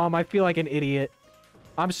 That's dumb. I feel like an idiot.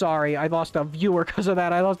 I'm sorry. I lost a viewer because of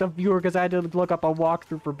that. I lost a viewer because I had to look up a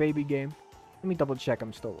walkthrough for Baby Game. Let me double check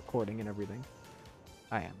I'm still recording and everything.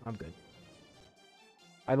 I am. I'm good.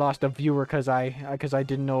 I lost a viewer because I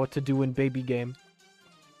didn't know what to do in Baby Game.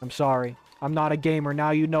 I'm sorry. I'm not a gamer.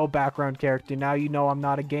 Now you know, background character. Now you know I'm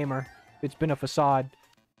not a gamer. It's been a facade.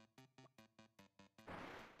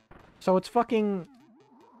 So it's fucking...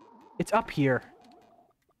 It's up here.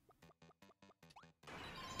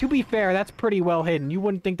 To be fair, that's pretty well hidden. You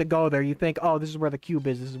wouldn't think to go there. You think, oh, this is where the cube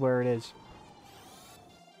is. This is where it is.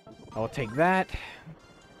 I'll take that.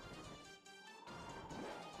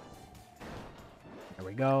 There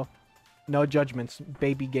we go. No judgments.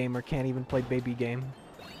 Baby gamer can't even play Baby Game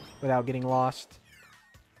without getting lost.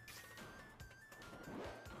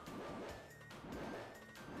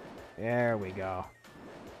 There we go.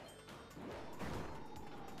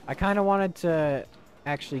 I kind of wanted to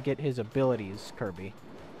actually get his abilities, Kirby.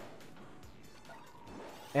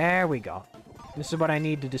 There we go. This is what I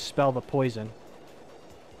need to dispel the poison.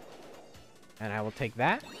 And I will take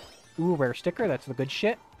that. Ooh, rare sticker. That's the good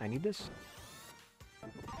shit. I need this.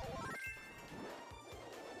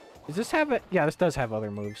 Does this have it? Yeah, this does have other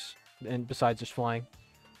moves, and besides just flying.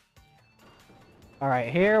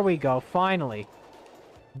 Alright, here we go. Finally.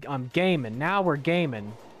 I'm gaming. Now we're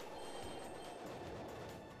gaming.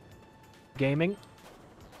 Gaming.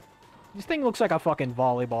 This thing looks like a fucking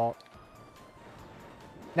volleyball.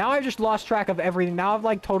 Now I've just lost track of everything. Now I've,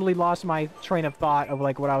 like, totally lost my train of thought of,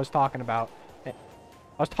 like, what I was talking about. I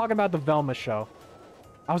was talking about the Velma show.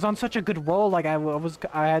 I was on such a good roll. Like,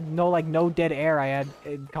 I had no, like, no dead air. I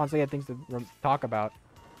constantly had things to talk about.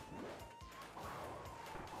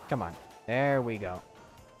 Come on. There we go.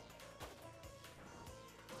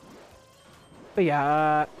 But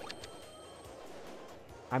yeah,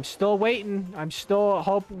 I'm still waiting. I'm still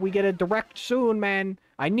hope we get a direct soon, man.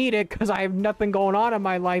 I need it because I have nothing going on in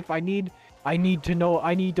my life. I need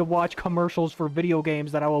to watch commercials for video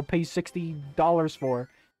games that I will pay $60 for.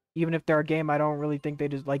 Even if they're a game I don't really think they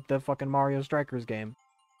just like the fucking Mario Strikers game.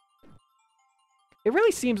 It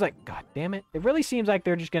really seems like, god damn it. It really seems like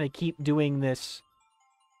they're just gonna keep doing this.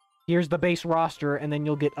 Here's the base roster, and then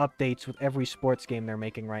you'll get updates with every sports game they're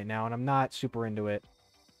making right now, and I'm not super into it.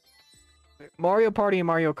 Mario Party and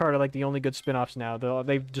Mario Kart are like the only good spin-offs now.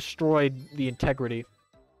 They've destroyed the integrity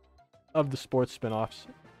of the sports spin-offs.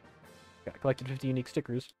 Collected 50 unique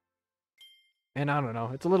stickers. And I don't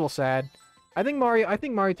know, it's a little sad. I think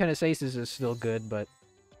Mario Tennis Aces is still good, but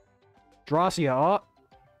Dracia, oh.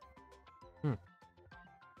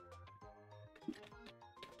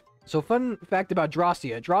 So fun fact about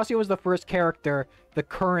Dracia. Dracia was the first character the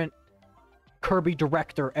current Kirby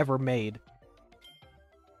director ever made.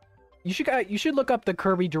 You should look up the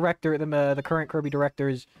Kirby director, the current Kirby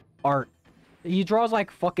director's art. He draws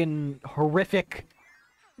like fucking horrific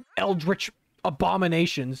eldritch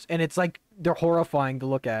abominations, and it's like they're horrifying to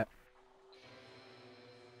look at.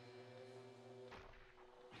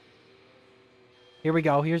 Here we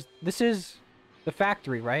go. This is the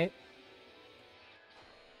factory, right?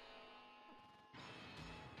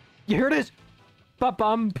 You hear this?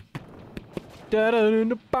 Ba-bum.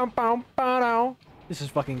 This is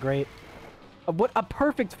fucking great. What a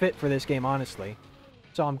perfect fit for this game, honestly.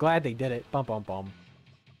 So I'm glad they did it. Bum bum bum.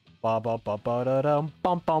 Ba ba ba ba da dum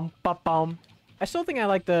bum bum ba bum. I still think I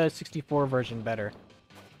like the 64 version better.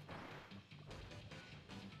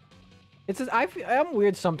 It's just, I'm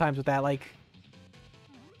weird sometimes with that. Like,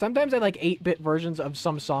 sometimes I like 8-bit versions of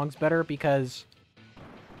some songs better because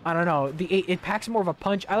I don't know. It packs more of a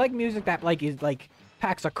punch. I like music that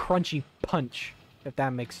packs a crunchy punch, if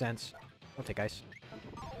that makes sense. I'll take ice.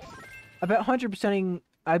 I bet 100%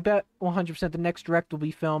 the next direct will be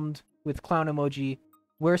filmed with clown emoji.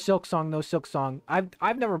 Where Silk Song, no Silk Song.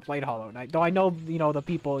 I've never played Hollow Knight, though I know, you know, the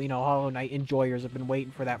people, you know, Hollow Knight enjoyers have been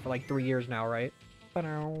waiting for that for like 3 years now, right?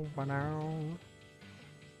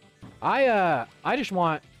 I just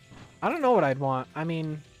want, I don't know what I'd want. I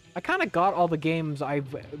mean, I kind of got all the games I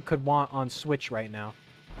could want on Switch right now.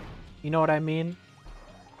 You know what I mean?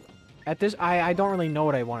 At this, I don't really know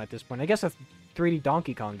what I want at this point. I guess a 3D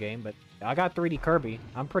Donkey Kong game, but I got 3D Kirby.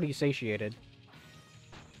 I'm pretty satiated.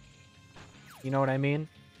 You know what I mean?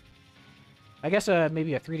 I guess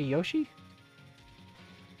maybe a 3D Yoshi?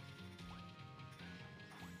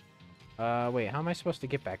 Wait, how am I supposed to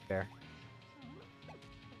get back there?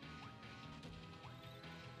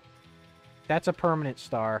 That's a permanent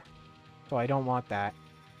star, so I don't want that.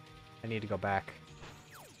 I need to go back.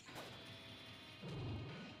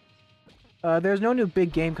 There's no new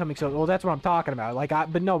big game coming, so well, that's what I'm talking about. Like,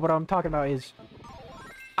 but no, what I'm talking about is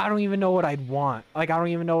I don't even know what I'd want. Like, I don't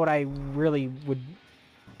even know what I really would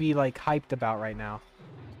be like hyped about right now.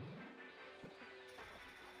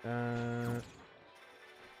 Did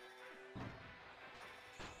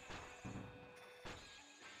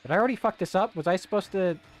I already fuck this up? Was I supposed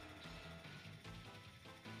to?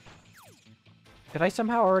 Did I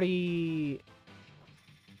somehow already?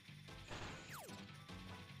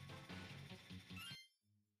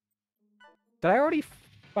 Did I already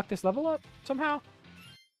fuck this level up somehow?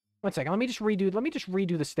 One second, let me just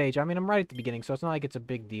redo the stage. I mean, I'm right at the beginning, so it's not like it's a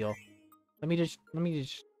big deal. Let me just,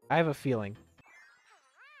 I have a feeling.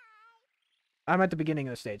 I'm at the beginning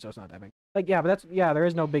of the stage, so it's not that big. Like, yeah, but that's, yeah, there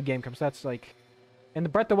is no big game comes. So that's like, and the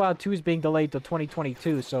Breath of the Wild 2 is being delayed till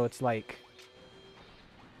 2022, so it's like,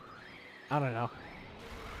 I don't know.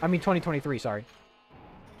 I mean, 2023, sorry.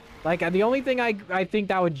 Like, the only thing I think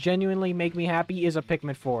that would genuinely make me happy is a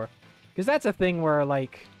Pikmin 4. Because that's a thing where,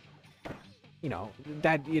 like, you know,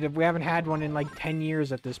 that we haven't had one in, like, 10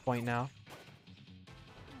 years at this point now.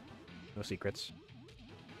 No secrets.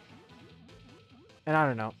 And I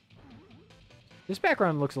don't know. This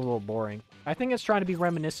background looks a little boring. I think it's trying to be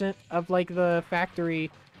reminiscent of, like, the factory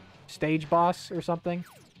stage boss or something.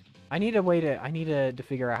 I need to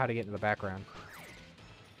figure out how to get into the background.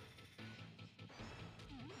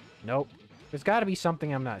 Nope. There's got to be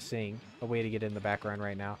something I'm not seeing. A way to get in the background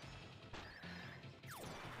right now.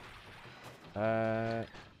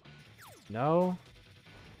 No.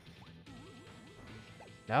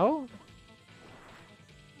 No?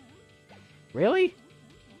 Really?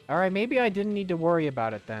 Alright, maybe I didn't need to worry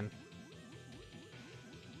about it then.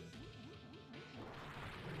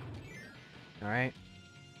 Alright.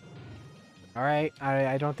 Alright,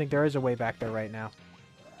 I don't think there is a way back there right now.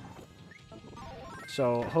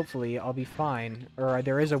 So, hopefully, I'll be fine. Or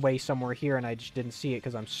there is a way somewhere here and I just didn't see it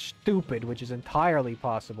because I'm stupid, which is entirely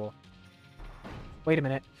possible. Wait a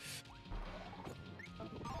minute.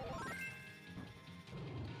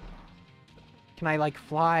 Can I, like,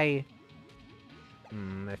 fly?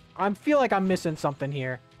 I feel like I'm missing something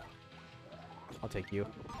here. I'll take you.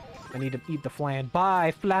 I need to eat the flan.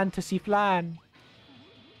 Bye, fantasy flan.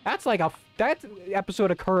 That's like a... That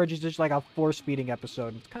episode of Courage is just like a force-feeding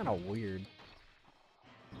episode. It's kind of weird.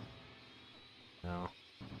 No.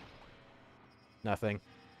 Nothing.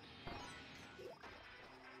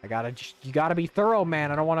 You gotta be thorough,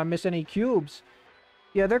 man. I don't want to miss any cubes.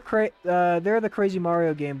 Yeah, they're the Crazy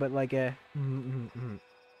Mario game, but like a...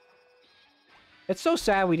 It's so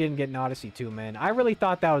sad we didn't get an Odyssey 2, man. I really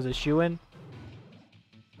thought that was a shoo-in.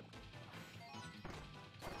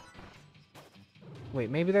 Wait,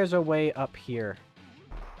 maybe there's a way up here.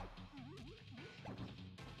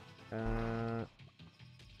 There's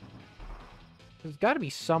got to be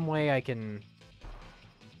some way I can...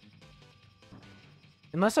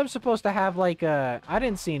 Unless I'm supposed to have, like, a... I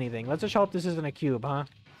didn't see anything. Let's just hope this isn't a cube, huh?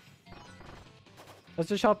 Let's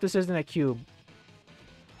just hope this isn't a cube.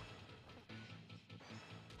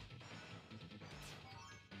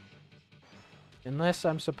 Unless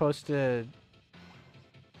I'm supposed to...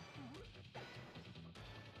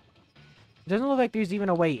 It doesn't look like there's even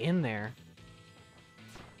a way in there.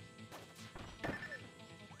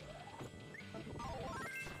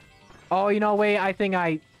 Oh, you know, wait, I think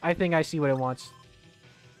I see what it wants.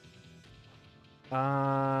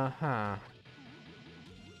 Huh.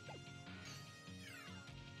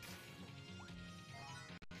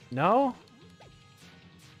 No?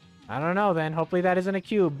 I don't know, then. Hopefully that isn't a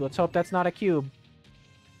cube. Let's hope that's not a cube.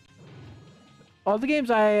 All the games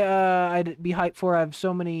I'd be hyped for have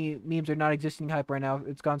so many memes are not existing hype right now.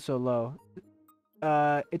 It's gone so low.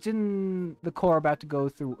 It's in the core about to go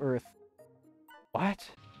through Earth. What?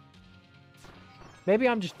 Maybe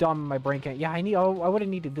I'm just dumb and my brain can't... Yeah, I would have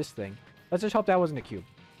needed this thing. Let's just hope that wasn't a cube.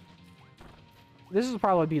 This will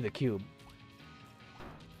probably be the cube.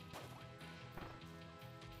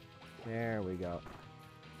 There we go.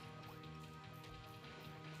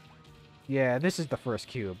 Yeah, this is the first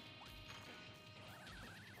cube.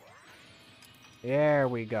 There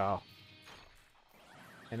we go.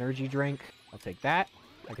 Energy drink. I'll take that,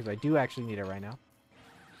 because I do actually need it right now.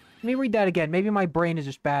 Let me read that again. Maybe my brain is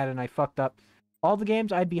just bad and I fucked up. All the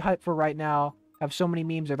games I'd be hyped for right now have so many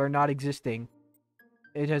memes that they're not existing.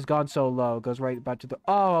 It has gone so low. It goes right about to the...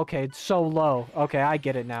 Oh, okay. It's so low. Okay, I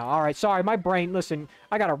get it now. Alright, sorry. My brain... Listen,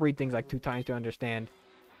 I gotta read things like 2 times to understand.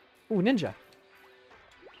 Ooh, ninja.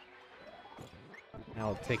 Now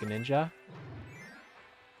I'll take a ninja.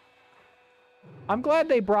 I'm glad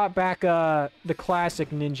they brought back the classic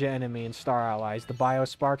ninja enemy in Star Allies. The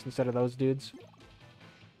Biosparks instead of those dudes.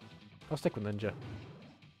 I'll stick with ninja.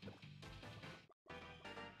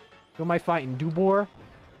 Who am I fighting? Dubor?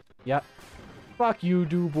 Yep. Fuck you,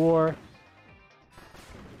 Dubor.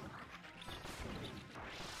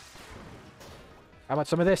 How about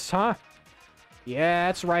some of this, huh? Yeah,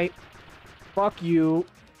 that's right. Fuck you.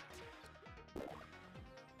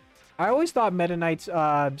 I always thought Meta Knight's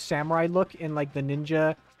samurai look in like the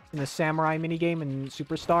ninja in the samurai minigame in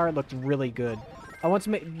Superstar looked really good. I once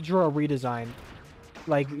drew a redesign,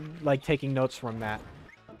 like taking notes from that.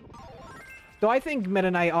 Though I think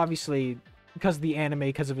Meta Knight, obviously, because of the anime,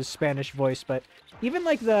 because of his Spanish voice, but even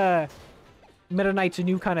like the Meta Knight's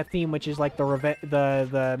new kind of theme, which is like the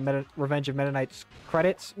Revenge of Meta Knight's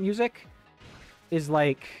credits music, is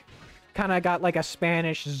like kind of got like a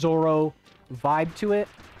Spanish Zorro vibe to it.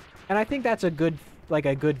 And I think that's a good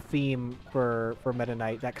theme for Meta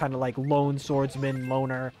Knight. That kind of like lone swordsman,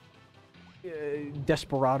 loner,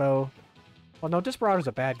 desperado. Well, no, Desperado's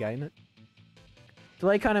a bad guy, isn't it?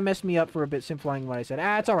 Delay kind of messed me up for a bit, simplifying what I said.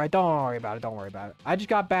 Ah, it's alright. Don't worry about it. Don't worry about it. I just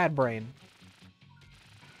got bad brain.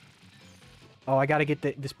 Oh, I gotta get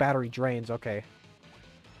this battery drains. Okay.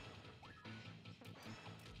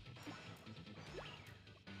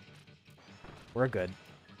 We're good.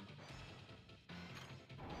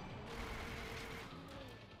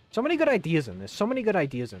 So many good ideas in this. So many good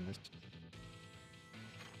ideas in this.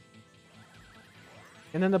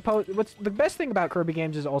 And then what's the best thing about Kirby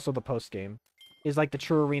games is also the post game. Is like the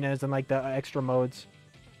true arenas and like the extra modes.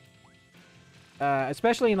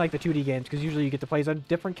 Especially in like the 2D games, because usually you get to play as a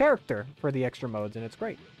different character for the extra modes, and it's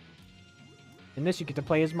great. In this, you get to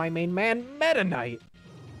play as my main man, Meta Knight.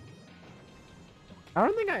 I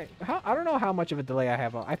don't know how much of a delay I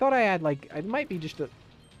have. I thought I had like, it might be just a...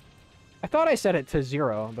 I thought I set it to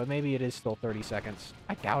 0, but maybe it is still 30 seconds.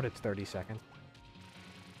 I doubt it's 30 seconds.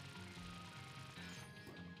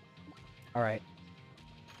 Alright.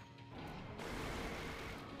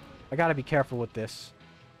 I gotta be careful with this.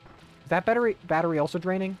 Is that battery also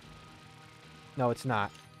draining? No, it's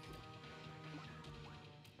not.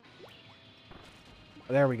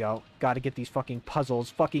 There we go. Gotta get these fucking puzzles.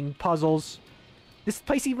 Fucking puzzles. This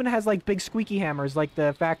place even has, like, big squeaky hammers like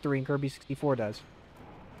the factory in Kirby 64 does.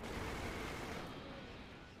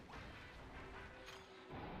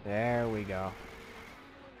 There we go.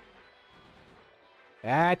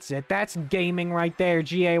 That's it. That's gaming right there.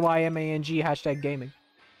 G-A-Y-M-A-N-G, hashtag gaming.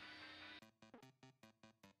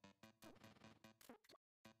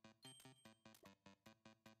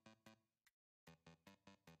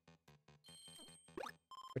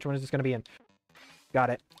 Which one is this going to be in? Got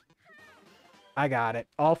it. I got it.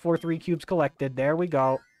 All 4 3 cubes collected. There we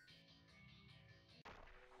go.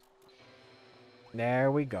 There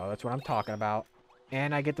we go. That's what I'm talking about.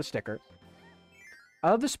 And I get the sticker. I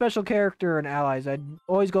love the special character and allies. I'd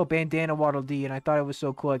always go Bandana Waddle Dee, and I thought it was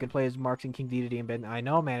so cool I could play as Marks and King Dedede and Ben. I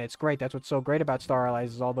know, man. It's great. That's what's so great about Star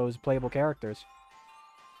Allies is all those playable characters.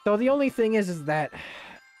 So the only thing is that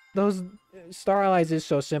those Star Allies is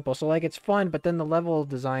so simple. So, like, it's fun, but then the level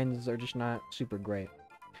designs are just not super great.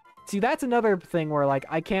 See, that's another thing where, like,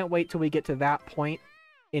 I can't wait till we get to that point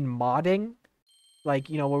in modding. Like,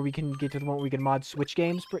 you know, where we can get to the point where we can mod Switch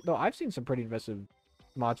games. Though I've seen some pretty impressive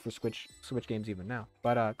mods for Switch games even now.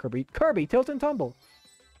 But, Kirby, Tilt and Tumble.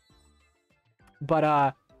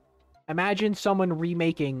 But, imagine someone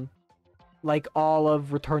remaking, like, all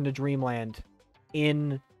of Return to Dreamland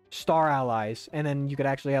in Star Allies. And then you could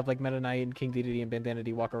actually have, like, Meta Knight and King Dedede and Bandana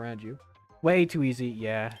Dee walk around you. Way too easy,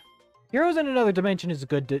 yeah. Heroes in Another Dimension is a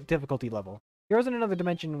good difficulty level. Heroes in Another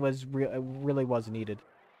Dimension was really was needed.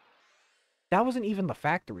 That wasn't even the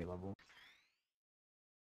factory level.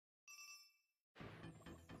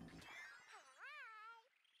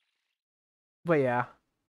 But yeah.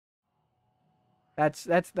 That's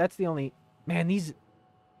the only... Man, these...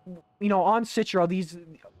 You know, on Citro, these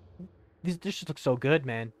just look so good,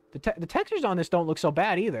 man. The textures on this don't look so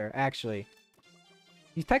bad either, actually.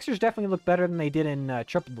 These textures definitely look better than they did in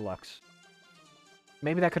Triple Deluxe.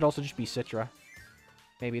 Maybe that could also just be Citra.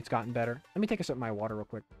 Maybe it's gotten better. Let me take a sip of my water real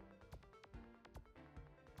quick.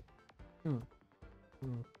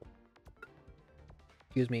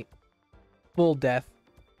 Excuse me. Full death.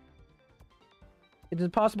 It's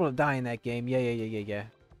impossible to die in that game. Yeah.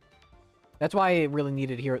 That's why it really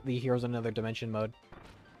needed the Heroes in Another Dimension mode.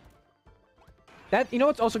 You know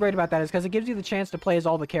what's also great about that is because it gives you the chance to play as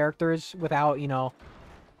all the characters without, you know,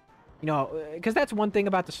 because that's one thing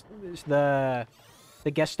about the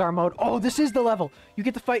guest star mode. Oh, this is the level. You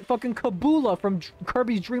get to fight fucking Kabula from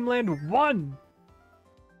Kirby's Dream Land 1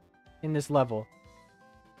 in this level.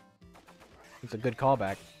 It's a good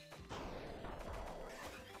callback.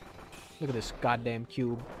 Look at this goddamn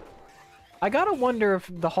cube. I gotta wonder if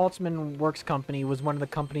the Haltzman Works Company was one of the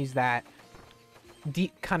companies that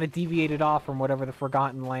kind of deviated off from whatever the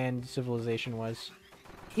Forgotten Land civilization was.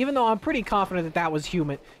 Even though I'm pretty confident that that was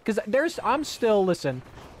human. Because I'm still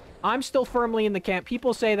firmly in the camp.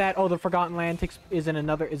 People say that, oh, the Forgotten Land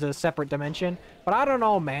is a separate dimension. But I don't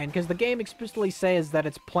know, man. Because the game explicitly says that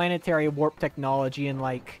it's planetary warp technology and,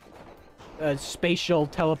 like, spatial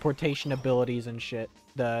teleportation abilities and shit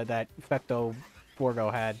that Fecto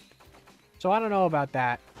Forgo had. So I don't know about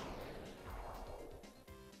that.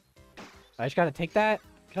 I just gotta take that?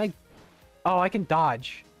 Can I... Oh, I can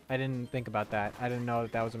dodge. I didn't think about that. I didn't know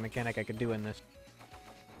that was a mechanic I could do in this.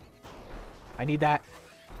 I need that.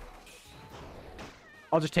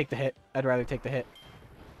 I'll just take the hit. I'd rather take the hit.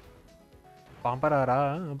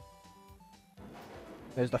 Bum-ba-da-da.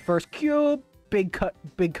 There's the first cube. Big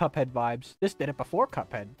Cuphead vibes. This did it before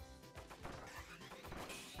Cuphead.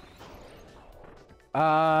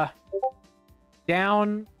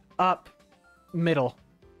 Down, up, middle.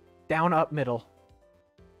 Down, up, middle.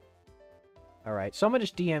 Alright, someone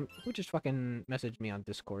just who just fucking messaged me on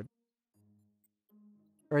Discord?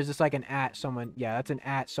 Or is this like an someone... Yeah, that's an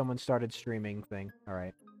someone started streaming thing.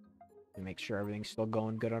 Alright. Let me make sure everything's still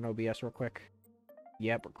going good on OBS real quick.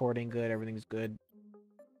 Yep, recording good, everything's good.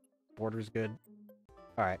 Border's good.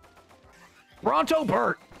 Alright. Bronto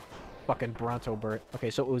Burt! Fucking Bronto Burt. Okay,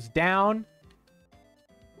 so it was down.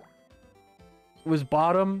 It was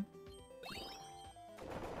bottom.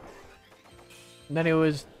 And then it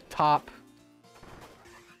was top.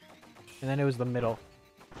 And then it was the middle.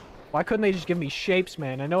 Why couldn't they just give me shapes,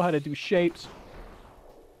 man? I know how to do shapes.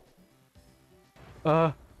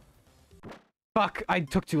 Fuck, I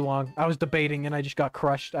took too long. I was debating and I just got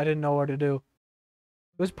crushed. I didn't know what to do.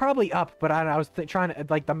 It was probably up, but I was trying to,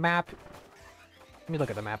 like, the map. Let me look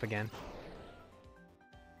at the map again.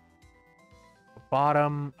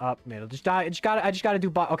 Bottom, up, middle. I just gotta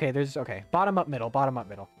do okay. Bottom, up, middle. Bottom, up,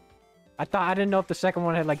 middle. I didn't know if the second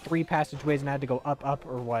one had, like, 3 passageways and I had to go up, up,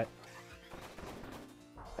 or what.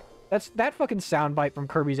 That fucking soundbite from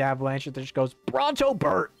Kirby's Avalanche that just goes, Bronto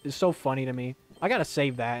Burt! Is so funny to me. I gotta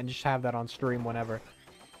save that and just have that on stream whenever.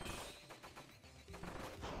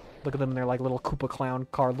 Look at them in their, like, little Koopa Clown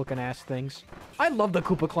car looking ass things. I love the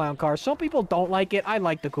Koopa Clown car. Some people don't like it. I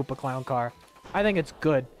like the Koopa Clown car. I think it's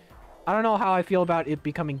good. I don't know how I feel about it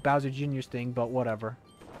becoming Bowser Jr.'s thing, but whatever.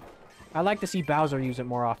 I like to see Bowser use it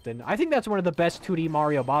more often. I think that's one of the best 2D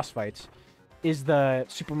Mario boss fights, is the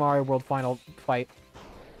Super Mario World final fight.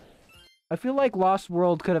 I feel like Lost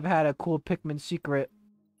World could have had a cool Pikmin secret.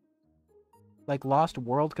 Like, Lost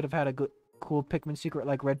World could have had a good, cool Pikmin secret,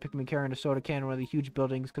 like red Pikmin carrying a soda can in one of the huge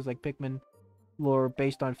buildings, because, like, Pikmin lore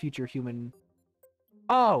based on future human...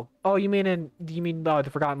 Oh! Oh, you mean the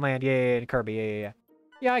Forgotten Land? Yeah, in Kirby, yeah.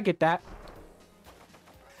 Yeah, I get that.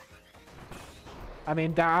 I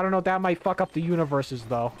mean, I don't know, that might fuck up the universes,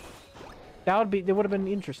 though. It would have been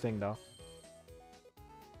interesting, though.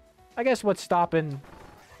 I guess what's stopping,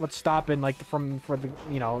 like, for the,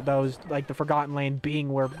 you know, those, like, the Forgotten Land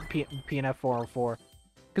being where PNF 404.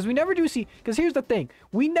 Because we never do see, because here's the thing,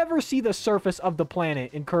 we never see the surface of the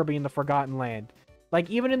planet in Kirby in the Forgotten Land. Like,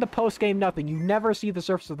 even in the post-game nothing, you never see the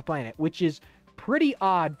surface of the planet, which is pretty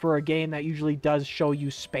odd for a game that usually does show you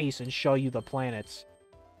space and show you the planets.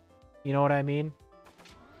 You know what I mean?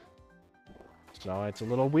 So it's a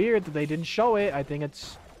little weird that they didn't show it. I think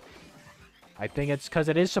it's because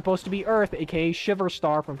it is supposed to be Earth, aka Shiver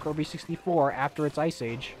Star from Kirby 64 after its Ice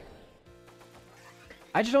Age.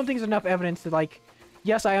 I just don't think there's enough evidence to, like...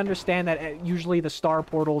 Yes, I understand that usually the star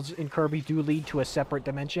portals in Kirby do lead to a separate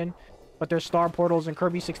dimension, but there's star portals in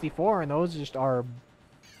Kirby 64, and those just are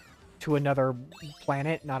to another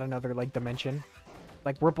planet, not another, like, dimension.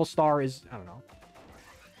 Like, Ripple Star is... I don't know.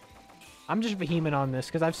 I'm just vehement on this,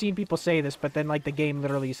 because I've seen people say this, but then, like, the game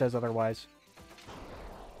literally says otherwise.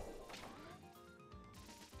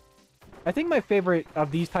 I think my favorite of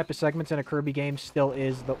these type of segments in a Kirby game still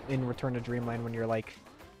is in Return to Dreamland, when you're, like,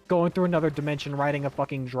 going through another dimension, riding a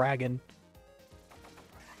fucking dragon.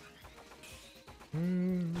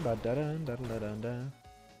 You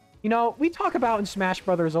know, we talk about in Smash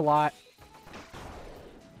Brothers a lot.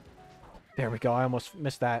 There we go, I almost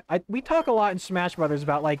missed that. We talk a lot in Smash Brothers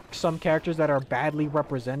about, like, some characters that are badly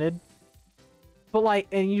represented. But, like,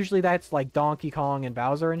 and usually that's, like, Donkey Kong and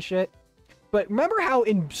Bowser and shit. But remember how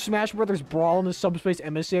in Smash Brothers Brawl in the Subspace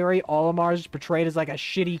Emissary, Olimar is portrayed as, like, a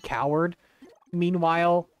shitty coward?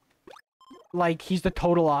 Meanwhile, like, he's the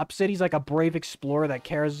total opposite. He's, like, a brave explorer that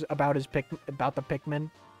cares about about the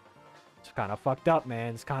Pikmin. It's kind of fucked up,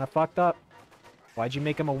 man. It's kind of fucked up. Why'd you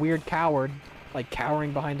make him a weird coward? Like,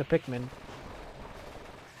 cowering behind the Pikmin.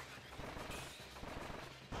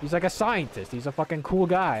 He's like a scientist. He's a fucking cool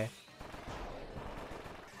guy.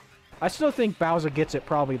 I still think Bowser gets it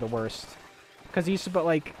probably the worst. Because he's, but,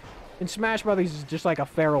 like, in Smash Brothers, he's just like a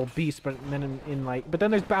feral beast, but then but then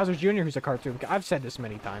there's Bowser Jr., who's a cartoon. I've said this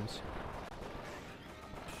many times.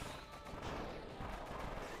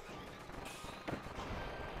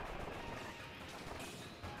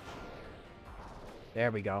 There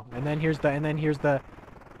we go. And then here's the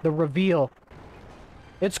reveal.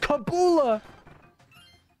 It's Kabula!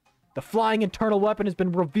 The flying internal weapon has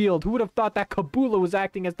been revealed. Who would have thought that Kabula was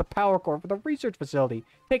acting as the power core for the research facility?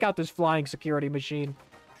 Take out this flying security machine.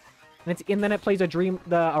 And then it plays a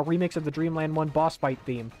remix of the Dreamland 1 boss fight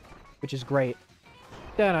theme, which is great.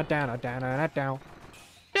 I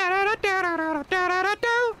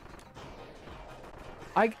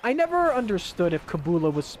never understood if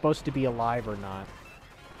Kabula was supposed to be alive or not.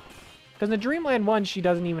 Because in the Dreamland 1, she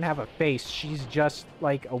doesn't even have a face. She's just,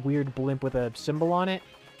 like, a weird blimp with a symbol on it.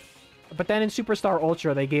 But then in Superstar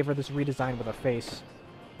Ultra, they gave her this redesign with a face.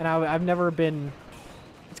 And I've never been...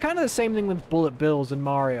 It's kind of the same thing with Bullet Bills in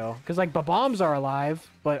Mario. Because, like, Bob-ombs are alive,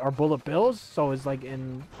 but are Bullet Bills? So it's, like,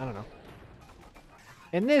 in... I don't know.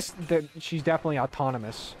 In this, she's definitely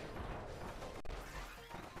autonomous.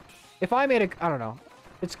 If I made a... I don't know.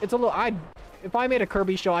 It's a little... if I made a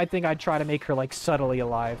Kirby show, I think I'd try to make her, like, subtly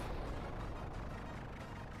alive.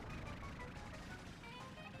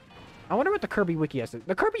 I wonder what the Kirby Wiki has to...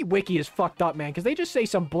 The Kirby Wiki is fucked up, man, because they just say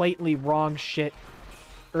some blatantly wrong shit.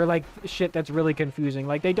 Or, like, shit that's really confusing.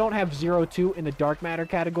 Like, they don't have 02 in the Dark Matter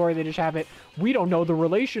category. They just have it... We don't know the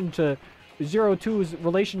relation to... 02's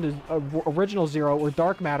relation to original Zero or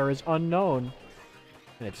Dark Matter is unknown.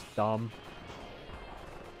 And it's dumb.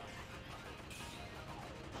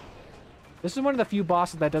 This is one of the few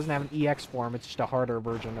bosses that doesn't have an EX form. It's just a harder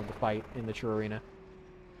version of the fight in the true arena.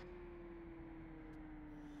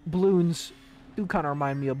 Balloons do kind of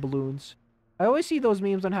remind me of balloons. I always see those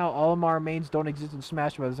memes on how Olimar mains don't exist in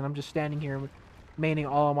Smash Bros. And I'm just standing here maining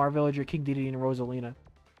Olimar Villager, King Dedede, and Rosalina.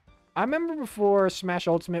 I remember before Smash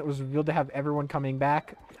Ultimate was revealed to have everyone coming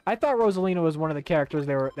back, I thought Rosalina was one of the characters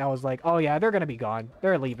that was like, oh yeah, they're gonna be gone.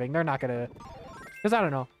 They're leaving. They're not gonna... Because I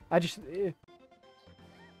don't know. I just...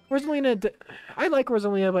 Rosalina... I like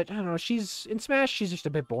Rosalina, but I don't know. She's... In Smash, she's just a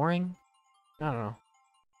bit boring. I don't know.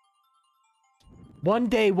 One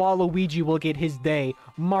day Waluigi will get his day.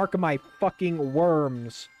 Mark my fucking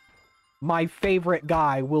worms. My favorite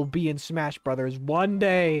guy will be in Smash Brothers. One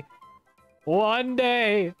day. One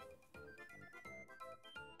day.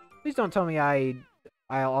 Please don't tell me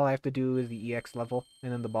all I have to do is the EX level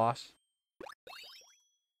and then the boss.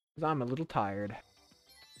 Because I'm a little tired.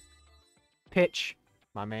 Pitch,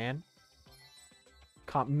 my man.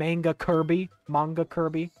 Manga Kirby.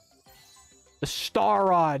 The Star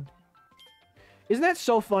Rod. Isn't that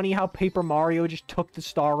so funny how Paper Mario just took the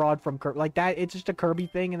Star Rod from Kirby? Like that, it's just a Kirby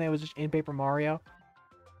thing and it was just in Paper Mario.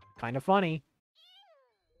 Kind of funny.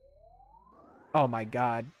 Oh my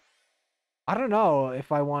god. I don't know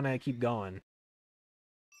if I want to keep going.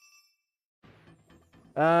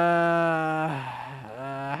 How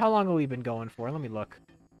long have we been going for? Let me look.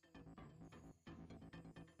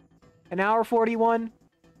 An hour 41?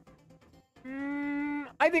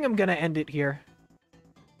 I think I'm gonna end it here.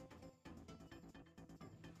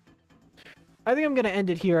 I think I'm gonna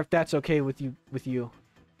end it here if that's okay with you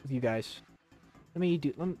guys. Let me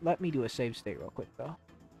do a save state real quick though.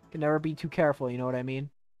 Can never be too careful, you know what I mean?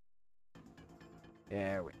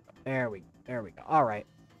 There we go. There we go. All right.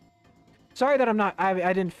 Sorry that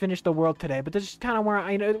I didn't finish the world today, but this is kind of where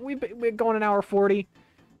I know we're going an hour 40.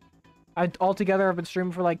 Altogether I've been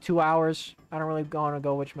streaming for like 2 hours. I don't really want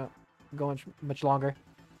to go much longer.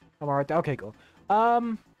 I'm alright. Okay, cool.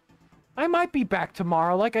 I might be back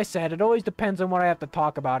tomorrow. Like I said, it always depends on what I have to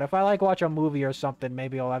talk about. If I like watch a movie or something,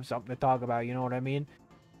 maybe I'll have something to talk about. You know what I mean?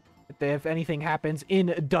 If anything happens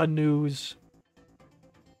in the news.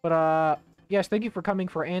 But, yes, thank you for coming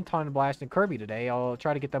for Anton Blast and Kirby today. I'll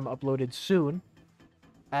try to get them uploaded soon.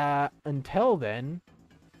 Until then,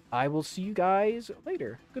 I will see you guys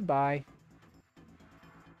later. Goodbye.